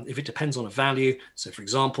 if it depends on a value, so for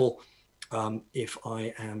example, if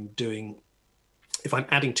I'm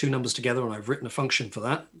adding 2 numbers together and I've written a function for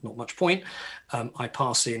that, not much point, I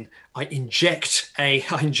inject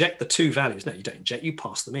the 2 values. No, you don't inject, you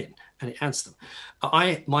pass them in and it adds them.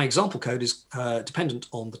 My example code is dependent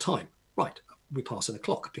on the time. Right, we pass in a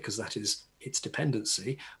clock because that is its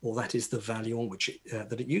dependency, or that is the value on which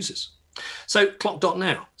that it uses. So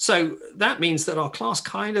clock.now. So that means that our class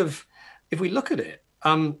kind of, if we look at it,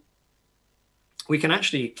 we can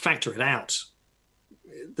actually factor it out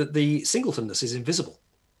that the singletonness is invisible.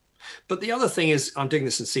 But the other thing is, I'm doing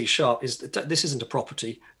this in C#, is that this isn't a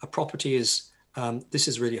property. A property is, this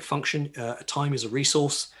is really a function. A time is a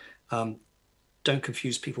resource. Don't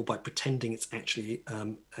confuse people by pretending it's actually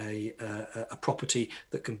a property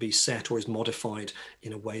that can be set or is modified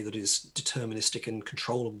in a way that is deterministic and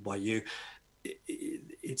controllable by you.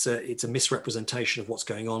 It's a misrepresentation of what's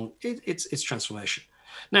going on. It's transformation.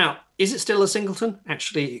 Now, is it still a singleton?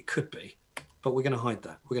 Actually, it could be, but we're going to hide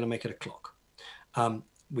that. We're going to make it a clock.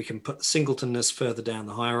 We can put the singletonness further down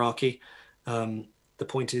the hierarchy. The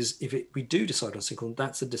point is, if we do decide on singleton,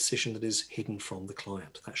 that's a decision that is hidden from the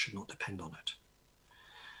client. That should not depend on it.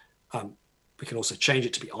 We can also change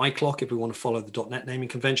it to be iClock if we want to follow the .NET naming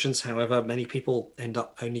conventions. However, many people end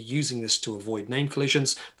up only using this to avoid name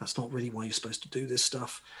collisions. That's not really why you're supposed to do this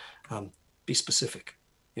stuff. Be specific.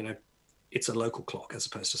 You know, it's a local clock as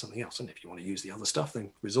opposed to something else. And if you want to use the other stuff,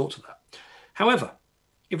 then resort to that. However,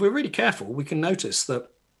 if we're really careful, we can notice that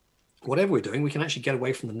whatever we're doing, we can actually get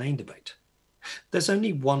away from the name debate. There's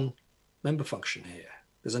only one member function here.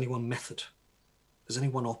 There's only one method. There's only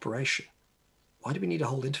one operation. Why do we need a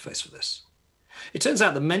whole interface for this? It turns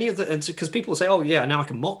out that many of the, because people say, oh yeah, now I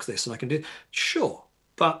can mock this and I can do, sure,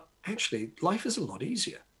 but actually life is a lot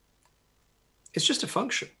easier. It's just a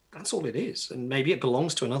function. That's all it is. And maybe it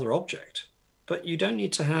belongs to another object, but you don't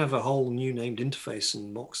need to have a whole new named interface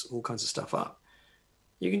and mocks all kinds of stuff up.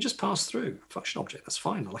 You can just pass through a function object. That's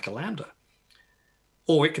fine, like a lambda.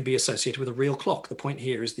 Or it could be associated with a real clock. The point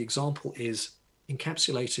here is the example is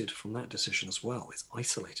encapsulated from that decision as well. It's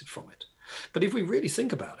isolated from it. But if we really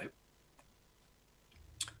think about it,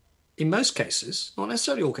 in most cases, not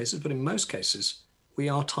necessarily all cases, but in most cases, we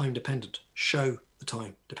are time dependent. Show the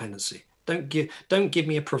time dependency. Don't give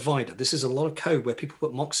me a provider. This is a lot of code where people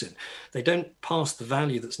put mocks in. They don't pass the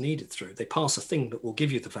value that's needed through. They pass a thing that will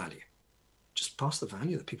give you the value. Just pass the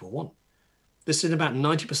value that people want. This is in about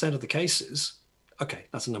 90% of the cases. Okay,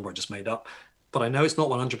 that's a number I just made up, but I know it's not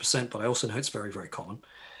 100%, but I also know it's very, very common.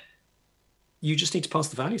 You just need to pass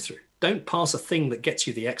the value through. Don't pass a thing that gets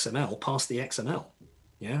you the XML, pass the XML.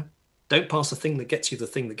 Yeah. Don't pass a thing that gets you the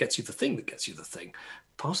thing that gets you the thing that gets you the thing.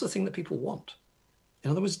 Pass the thing that people want.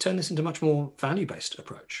 In other words, turn this into a much more value-based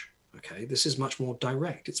approach. Okay, this is much more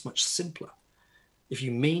direct. It's much simpler. If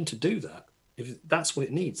you mean to do that, if that's what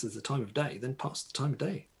it needs is the time of day, then pass the time of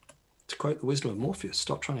day. To quote the wisdom of Morpheus,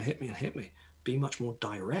 stop trying to hit me and hit me. Be much more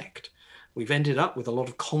direct. We've ended up with a lot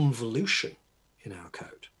of convolution in our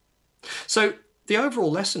code. So the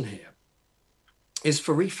overall lesson here is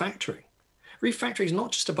for refactoring. Refactoring is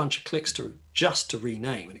not just a bunch of clicks to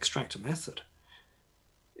rename and extract a method.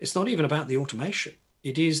 It's not even about the automation.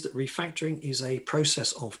 It is that refactoring is a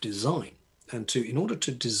process of design. And in order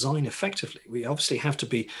to design effectively, we obviously have to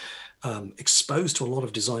be exposed to a lot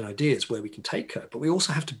of design ideas where we can take code, but we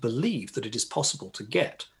also have to believe that it is possible to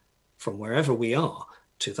get from wherever we are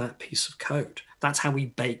to that piece of code. That's how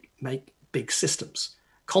we make big systems.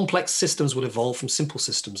 Complex systems will evolve from simple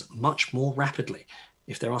systems much more rapidly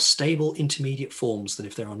if there are stable intermediate forms than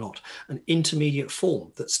if there are not. An intermediate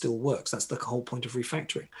form that still works. That's the whole point of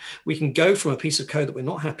refactoring. We can go from a piece of code that we're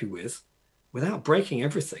not happy with without breaking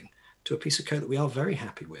everything to a piece of code that we are very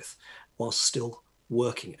happy with whilst still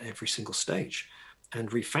working at every single stage. And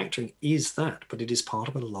refactoring is that, but it is part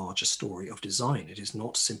of a larger story of design. It is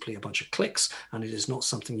not simply a bunch of clicks, and it is not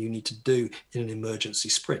something you need to do in an emergency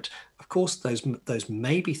sprint. Of course, those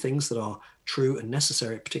may be things that are true and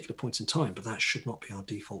necessary at particular points in time, but that should not be our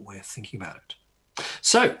default way of thinking about it.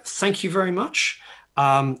 So thank you very much.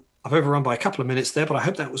 I've overrun by a couple of minutes there, but I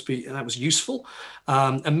hope that was useful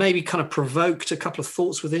and maybe kind of provoked a couple of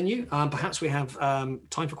thoughts within you. Perhaps we have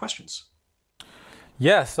time for questions.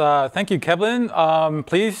 Yes, thank you, KEVLIN.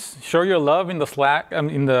 Please show your love in the Slack,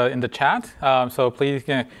 in the chat. So please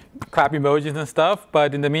clap emojis and stuff.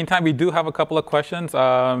 But in the meantime, we do have a couple of questions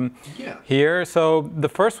here. So the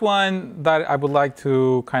first one that I would like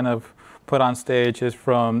to kind of put on stage is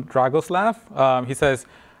from Dragoslav. He says,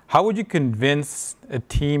 how would you convince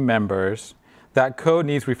team members that code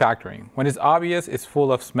needs refactoring when it's obvious it's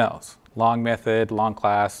full of smells? Long method, long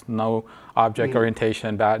class, no object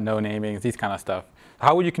orientation, bad no namings, these kind of stuff.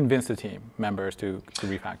 How would you convince the team members to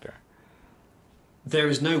refactor? There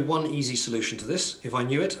is no one easy solution to this. If I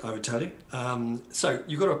knew it, I would tell you. So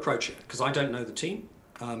you've got to approach it, because I don't know the team.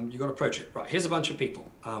 You've got to approach it. Right, here's a bunch of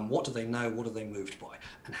people. What do they know? What are they moved by?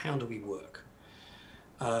 And how do we work?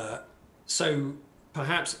 So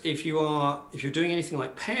perhaps if you're doing anything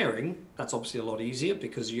like pairing, that's obviously a lot easier,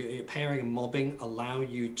 because pairing and mobbing allow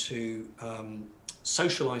you to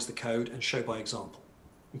socialize the code and show by example.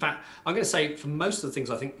 In fact, I'm going to say for most of the things,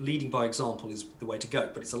 I think leading by example is the way to go,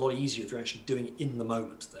 but it's a lot easier if you're actually doing it in the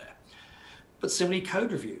moment there. But similarly,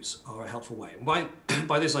 code reviews are a helpful way. And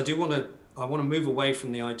by this, I want to move away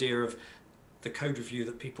from the idea of the code review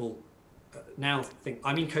that people now think.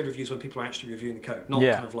 I mean code reviews when people are actually reviewing the code, not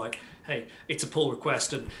kind of like, hey, it's a pull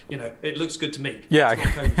request and it looks good to me. Yeah. It's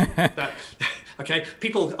not code review. Okay,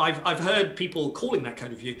 I've heard people calling that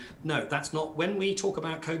code review. No, that's not. When we talk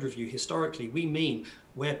about code review historically, we mean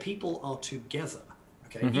where people are together,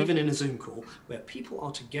 Okay, even in a Zoom call where people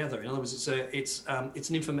are together. In other words, it's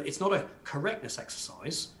not a correctness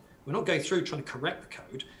exercise. We're not going through trying to correct the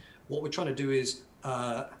code. What we're trying to do is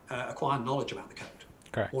acquire knowledge about the code.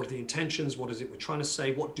 Correct. What are the intentions? What is it we're trying to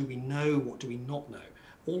say? What do we know? What do we not know?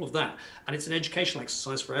 All of that. And it's an educational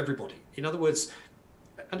exercise for everybody. In other words,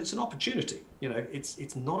 and it's an opportunity. You know,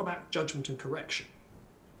 it's not about judgment and correction,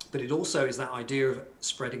 but it also is that idea of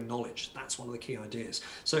spreading knowledge. That's one of the key ideas.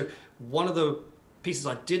 So one of the pieces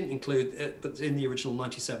I didn't include, but in the original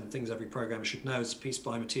 97 Things Every Programmer Should Know, is a piece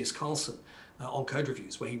by Matthias Carlson on code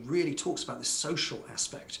reviews, where he really talks about this social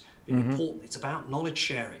aspect being important. It's about knowledge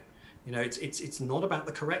sharing. You know, it's not about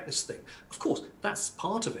the correctness thing. Of course, that's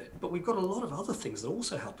part of it, but we've got a lot of other things that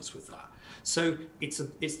also help us with that. So it's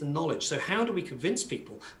the knowledge. So how do we convince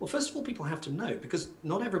people? Well, first of all, people have to know, because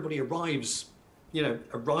not everybody arrives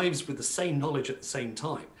with the same knowledge at the same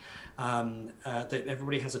time. That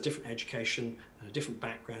everybody has a different education and a different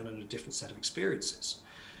background and a different set of experiences,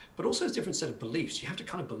 but also a different set of beliefs. You have to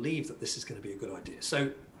kind of believe that this is going to be a good idea. So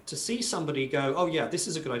to see somebody go, oh yeah, this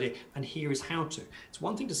is a good idea, and here is how to. It's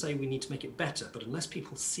one thing to say we need to make it better, but unless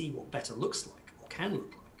people see what better looks like or can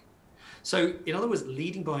look like. So in other words,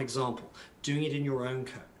 leading by example, doing it in your own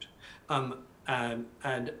code,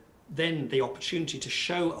 and then the opportunity to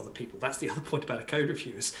show other people. That's the other point about a code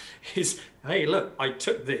review is hey, look, I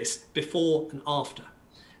took this before and after.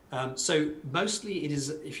 So mostly it is,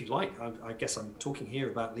 if you like, I guess I'm talking here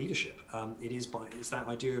about leadership. It's that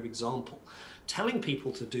idea of example. Telling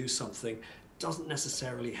people to do something doesn't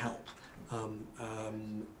necessarily help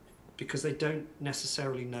because they don't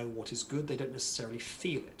necessarily know what is good. They don't necessarily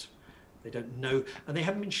feel it. They don't know, and they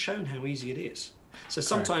haven't been shown how easy it is. So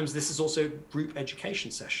sometimes this is also group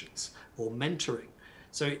education sessions or mentoring.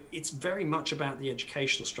 So it's very much about the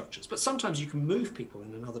educational structures, but sometimes you can move people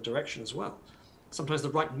in another direction as well. Sometimes the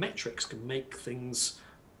right metrics can make things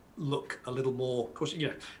look a little more, of course, you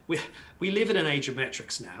know, we live in an age of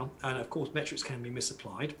metrics now, and of course metrics can be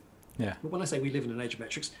misapplied. Yeah. But when I say we live in an age of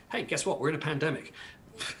metrics, hey, guess what? We're in a pandemic.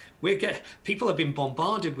 People have been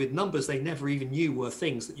bombarded with numbers they never even knew were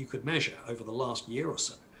things that you could measure over the last year or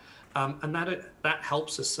so. And that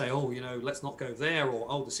helps us say, oh, you know, let's not go there, or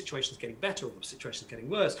oh, the situation's getting better, or the situation's getting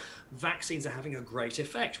worse. Vaccines are having a great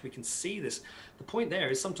effect. We can see this. The point there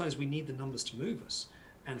is sometimes we need the numbers to move us.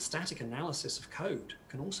 And static analysis of code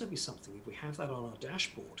can also be something. If we have that on our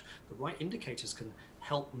dashboard, the right indicators can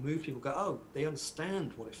help move people go, oh, they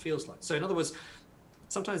understand what it feels like. So in other words,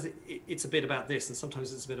 sometimes it's a bit about this, and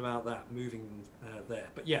sometimes it's a bit about that, moving there.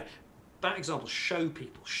 But yeah, that example, show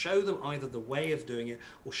people, show them either the way of doing it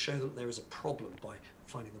or show them there is a problem by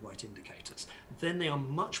finding the right indicators. Then they are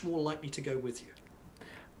much more likely to go with you.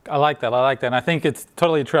 I like that. I like that. And I think it's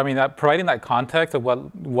totally true. I mean, providing that context of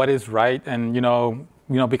what is right, and you know,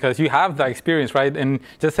 because you have that experience, right? And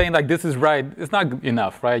just saying like this is right, it's not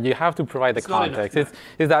enough, right? You have to provide the context. Enough, no.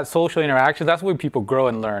 It's that social interaction. That's where people grow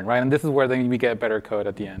and learn, right? And this is where then we get better code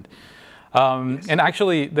at the end. Yes. And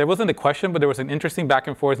actually, there wasn't a question, but there was an interesting back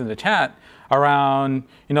and forth in the chat around,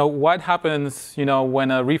 you know, what happens, you know,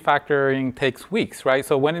 when a refactoring takes weeks, right?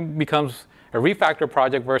 So when it becomes a refactor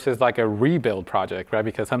project versus like a rebuild project, right?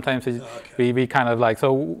 Because sometimes we kind of like,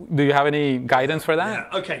 so do you have any guidance for that?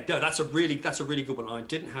 Yeah, okay, no, that's a really good one. I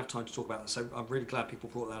didn't have time to talk about that, so I'm really glad people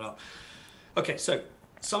brought that up. Okay, so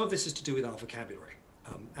some of this is to do with our vocabulary,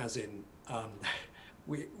 as in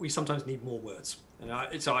we sometimes need more words.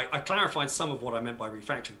 And so I clarified some of what I meant by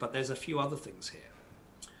refactoring, but there's a few other things here.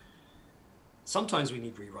 Sometimes we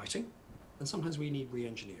need rewriting, and sometimes we need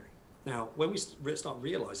re-engineering. Now, when we start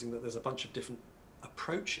realizing that there's a bunch of different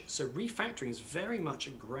approaches, so refactoring is very much a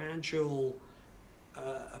gradual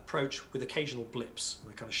approach with occasional blips.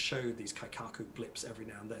 And I kind of showed these Kaikaku blips every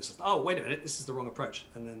now and then. So, oh, wait a minute, this is the wrong approach,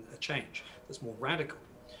 and then a change that's more radical.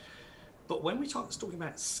 But when we start talking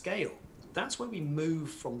about scale, that's where we move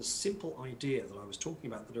from the simple idea that I was talking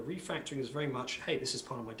about, that a refactoring is very much, hey, this is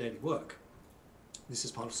part of my daily work. This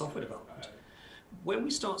is part of software development. When we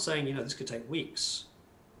start saying, you know, this could take weeks,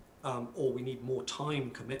 or we need more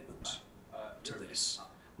time commitment to this,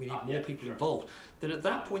 we need more people involved, then at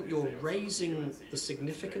that point you're raising the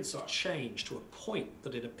significance of change to a point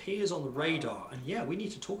that it appears on the radar, and yeah, we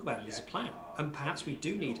need to talk about it as a plan, and perhaps we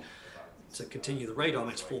do need to continue the radar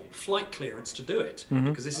metaphor, flight clearance to do it,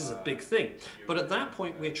 because this is a big thing. But at that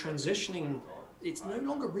point we're transitioning, it's no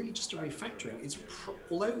longer really just a refactoring. It's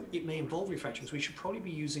although it may involve refactorings, we should probably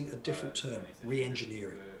be using a different term,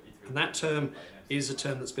 re-engineering. And that term is a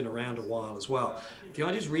term that's been around a while as well. The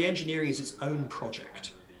idea is re-engineering is its own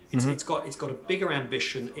project. It's got a bigger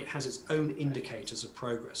ambition. It has its own indicators of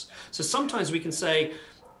progress. So sometimes we can say,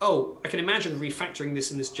 oh, I can imagine refactoring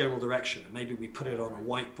this in this general direction. Maybe we put it on a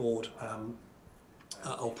whiteboard.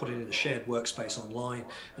 I'll put it in a shared workspace online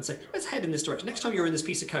and say, let's head in this direction. Next time you're in this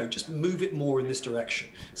piece of code, just move it more in this direction.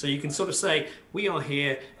 So you can sort of say, we are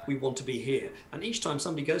here, we want to be here. And each time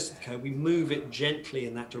somebody goes to the code, we move it gently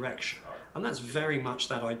in that direction. And that's very much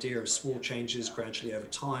that idea of small changes gradually over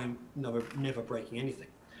time, never breaking anything.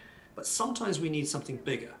 But sometimes we need something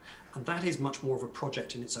bigger, and that is much more of a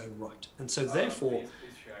project in its own right. And so therefore,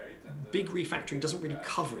 big refactoring doesn't really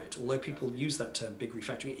cover it, although people use that term, big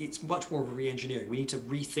refactoring. It's much more of a re-engineering. We need to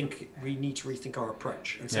rethink our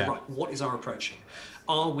approach and say, right, what is our approach here?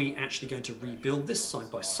 Are we actually going to rebuild this side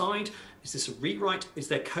by side? Is this a rewrite? Is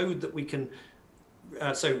there code that we can...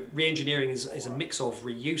 so re-engineering is a mix of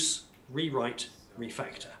reuse, rewrite,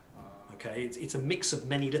 refactor. Okay, it's a mix of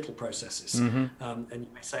many little processes. And you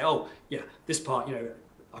may say, oh, yeah, this part,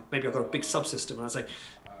 maybe I've got a big subsystem, and I say,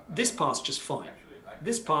 this part's just fine.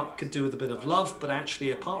 This part could do with a bit of love, but actually,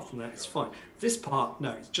 apart from that, it's fine. This part,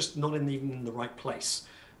 no, it's just not even in the right place.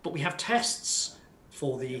 But we have tests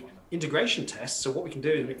for the integration tests, so what we can do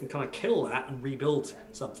is we can kind of kill that and rebuild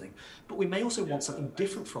something. But we may also want something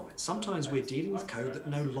different from it. Sometimes we're dealing with code that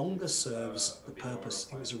no longer serves the purpose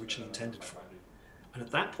it was originally intended for. And at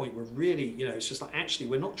that point, we're really, it's just like, actually,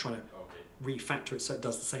 we're not trying to refactor it so it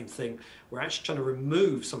does the same thing. We're actually trying to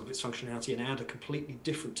remove some of its functionality and add a completely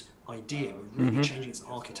different idea. We're really changing its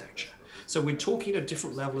architecture. So we're talking at a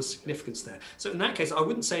different level of significance there. So in that case, I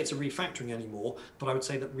wouldn't say it's a refactoring anymore, but I would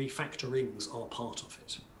say that refactorings are part of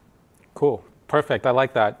it. Cool. Perfect. I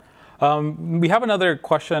like that. We have another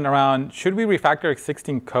question around, should we refactor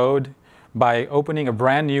existing code by opening a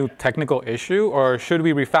brand new technical issue, or should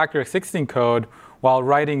we refactor existing code while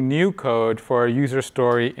writing new code for a user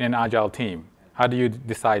story in an agile team? How do you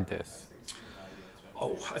decide this?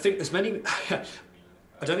 Oh, I think there's many...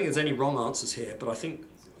 I don't think there's any wrong answers here, but I think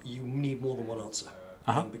you need more than one answer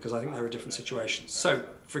because I think there are different situations. So,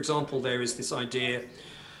 for example, there is this idea, if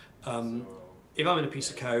I'm in a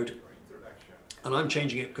piece of code and I'm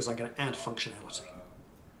changing it because I'm going to add functionality,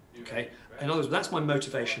 okay? In other words, that's my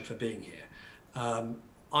motivation for being here.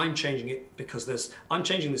 I'm changing it because I'm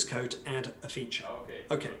changing this code to add a feature.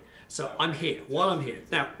 Okay, so I'm here, while I'm here.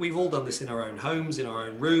 Now, we've all done this in our own homes, in our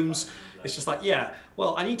own rooms. It's just like, yeah,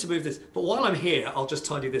 well, I need to move this, but while I'm here, I'll just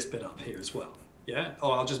tidy this bit up here as well. Yeah,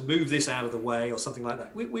 or I'll just move this out of the way or something like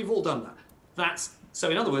that. We've all done that. So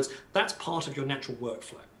in other words, that's part of your natural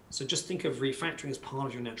workflow. So just think of refactoring as part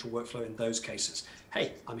of your natural workflow in those cases.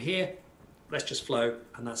 Hey, I'm here, let's just flow,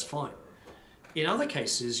 and that's fine. In other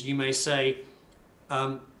cases, you may say,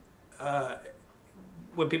 when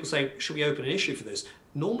people say, should we open an issue for this?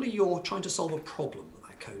 Normally you're trying to solve a problem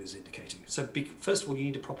that code is indicating. So first of all, you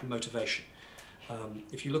need a proper motivation.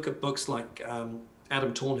 If you look at books like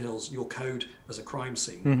Adam Thornhill's Your Code as a Crime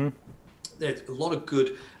Scene, there's a lot of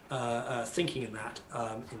good thinking in that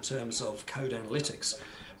in terms of code analytics.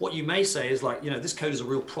 What you may say is like, this code is a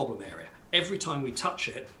real problem area. Every time we touch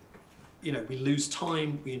it, we lose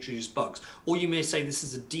time, we introduce bugs. Or you may say this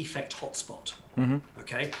is a defect hotspot,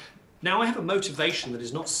 okay? Now I have a motivation that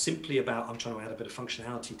is not simply about I'm trying to add a bit of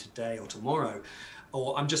functionality today or tomorrow,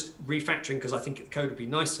 or I'm just refactoring because I think the code would be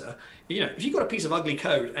nicer. If you've got a piece of ugly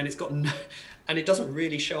code and and it doesn't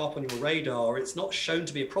really show up on your radar, or it's not shown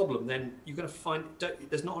to be a problem, then you're going to find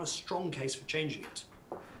there's not a strong case for changing it.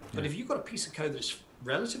 But if you've got a piece of code that's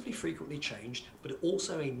relatively frequently changed, but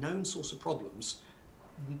also a known source of problems,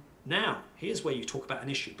 now here's where you talk about an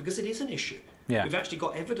issue, because it is an issue. Yeah. We've actually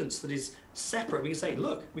got evidence that is separate. We can say,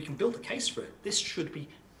 look, we can build a case for it. This should be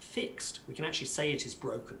fixed. We can actually say it is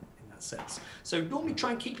broken in that sense. So normally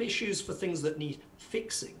try and keep issues for things that need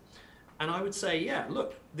fixing. And I would say, yeah,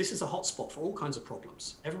 look, this is a hotspot for all kinds of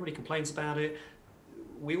problems. Everybody complains about it.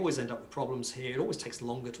 We always end up with problems here. It always takes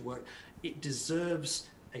longer to work. It deserves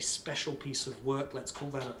a special piece of work. Let's call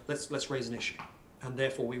that, let's raise an issue. And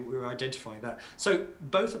therefore we're identifying that. So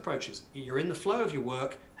both approaches, you're in the flow of your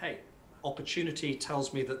work. Hey, opportunity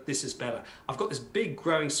tells me that this is better. I've got this big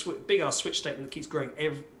ass switch statement that keeps growing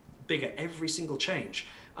bigger every single change.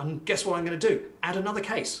 And guess what I'm going to do? Add another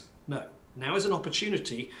case. No. Now is an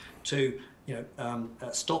opportunity to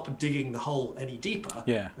stop digging the hole any deeper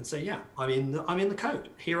and say, yeah, I'm in the code.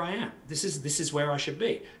 Here I am. This is where I should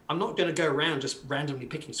be. I'm not going to go around just randomly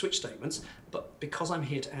picking switch statements, but because I'm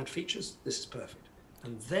here to add features, this is perfect.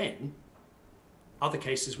 And then other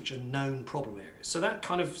cases which are known problem areas.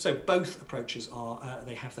 So both approaches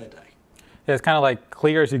they have their day. Yeah, it's kind of like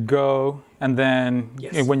clear as you go, and then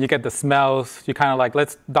when you get the smells, you kind of like,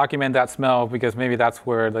 let's document that smell because maybe that's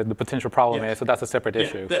where the potential problem is. So that's a separate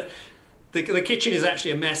issue. The kitchen is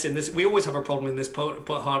actually a mess in this. We always have a problem in this part of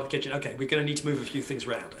the kitchen. Okay, we're going to need to move a few things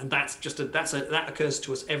around, and that occurs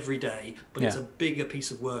to us every day. But it's a bigger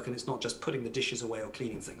piece of work, and it's not just putting the dishes away or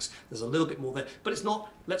cleaning things. There's a little bit more there, but it's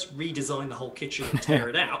not. Let's redesign the whole kitchen and tear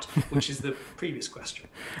it out, which is the previous question.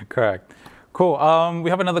 Correct. Cool. We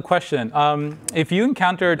have another question. If you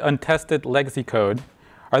encountered untested legacy code,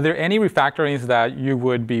 are there any refactorings that you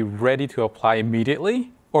would be ready to apply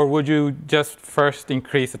immediately? Or would you just first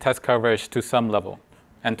increase the test coverage to some level?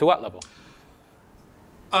 And to what level?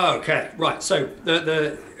 Okay, right. So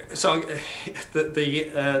the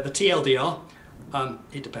TLDR,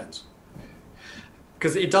 it depends.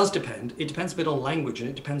 Because it does depend. It depends a bit on language, and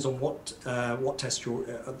it depends on what test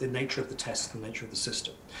the nature of the test, the nature of the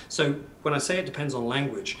system. So when I say it depends on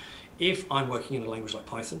language, if I'm working in a language like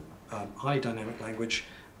Python, highly dynamic language,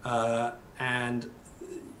 and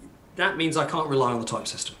that means I can't rely on the type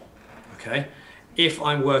system, okay? If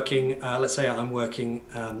I'm working, let's say I'm working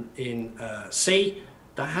in C,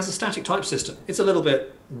 that has a static type system. It's a little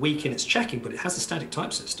bit weak in its checking, but it has a static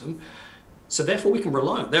type system. So therefore we can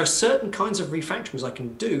rely on it. There are certain kinds of refactorings I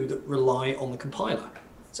can do that rely on the compiler.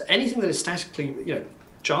 So anything that is statically,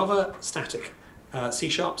 Java static, C#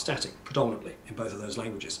 static predominantly in both of those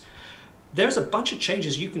languages. There's a bunch of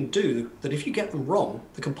changes you can do that if you get them wrong,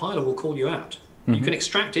 the compiler will call you out. Mm-hmm. You can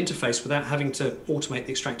extract interface without having to automate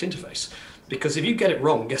the extract interface. Because if you get it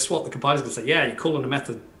wrong, guess what? The compiler's going to say, yeah, you're calling a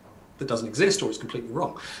method that doesn't exist or it's completely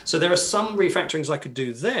wrong. So there are some refactorings I could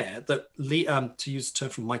do there that, to use a term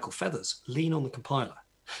from Michael Feathers, lean on the compiler.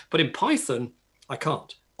 But in Python, I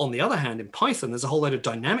can't. On the other hand, in Python, there's a whole load of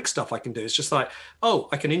dynamic stuff I can do. It's just like, oh,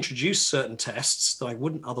 I can introduce certain tests that I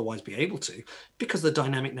wouldn't otherwise be able to because of the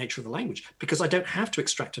dynamic nature of the language, because I don't have to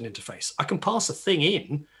extract an interface. I can pass a thing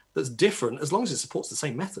in that's different as long as it supports the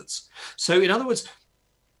same methods. So in other words,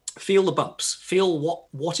 feel the bumps, feel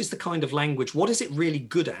what is the kind of language, what is it really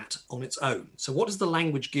good at on its own? So what does the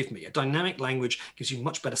language give me? A dynamic language gives you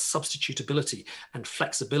much better substitutability and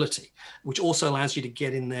flexibility, which also allows you to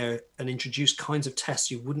get in there and introduce kinds of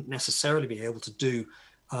tests you wouldn't necessarily be able to do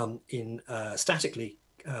in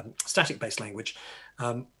static-based language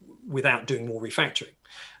without doing more refactoring.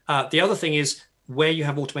 The other thing is, where you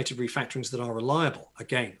have automated refactorings that are reliable,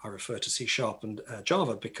 again, I refer to C# and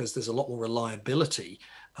Java because there's a lot more reliability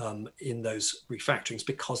in those refactorings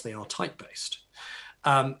because they are type-based.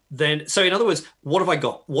 So in other words, what have I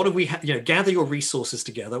got? What have we, gather your resources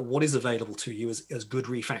together. What is available to you as good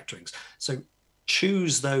refactorings? So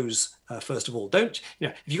choose those first of all. Don't,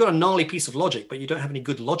 if you've got a gnarly piece of logic, but you don't have any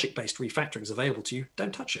good logic-based refactorings available to you,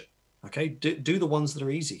 don't touch it, okay? Do the ones that are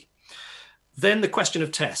easy. Then the question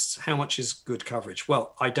of tests, how much is good coverage?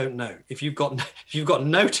 Well, I don't know. If you've got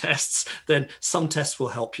no tests, then some tests will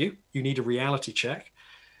help you. You need a reality check.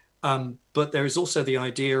 But there is also the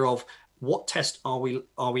idea of what test are we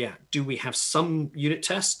at? Do we have some unit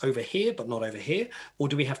tests over here, but not over here? Or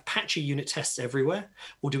do we have patchy unit tests everywhere?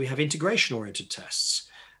 Or do we have integration-oriented tests?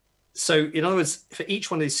 So in other words, for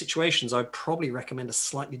each one of these situations, I'd probably recommend a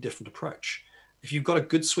slightly different approach. If you've got a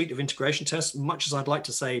good suite of integration tests, much as I'd like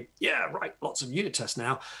to say, yeah, right, lots of unit tests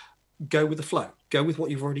now, go with the flow. Go with what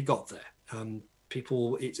you've already got there.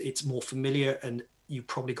 It's more familiar, and you've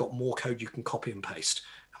probably got more code you can copy and paste.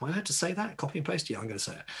 Am I allowed to say that? Copy and paste? Yeah, I'm going to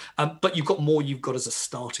say it. But you've got more you've got as a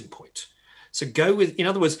starting point. So go with, in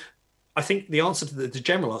other words, I think the answer to the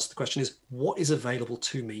general answer to the question is, what is available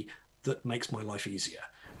to me that makes my life easier?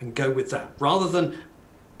 And go with that, rather than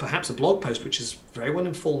perhaps a blog post which is very well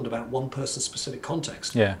informed about one person's specific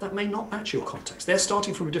context. Yeah. That may not match your context. They're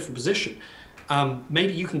starting from a different position.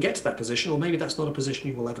 Maybe you can get to that position, or maybe that's not a position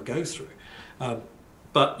you will ever go through.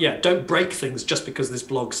 But yeah, don't break things just because this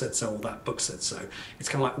blog said so or that book said so. It's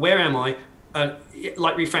kind of like, where am I?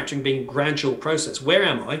 Like refactoring being a gradual process. Where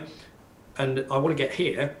am I? And I want to get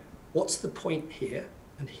here. What's the point here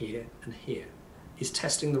and here and here? Is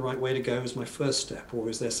testing the right way to go as my first step, or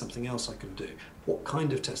is there something else I can do? What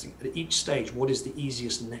kind of testing? At each stage, what is the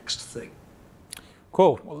easiest next thing?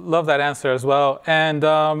 Cool. Love that answer as well. And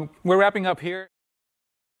we're wrapping up here.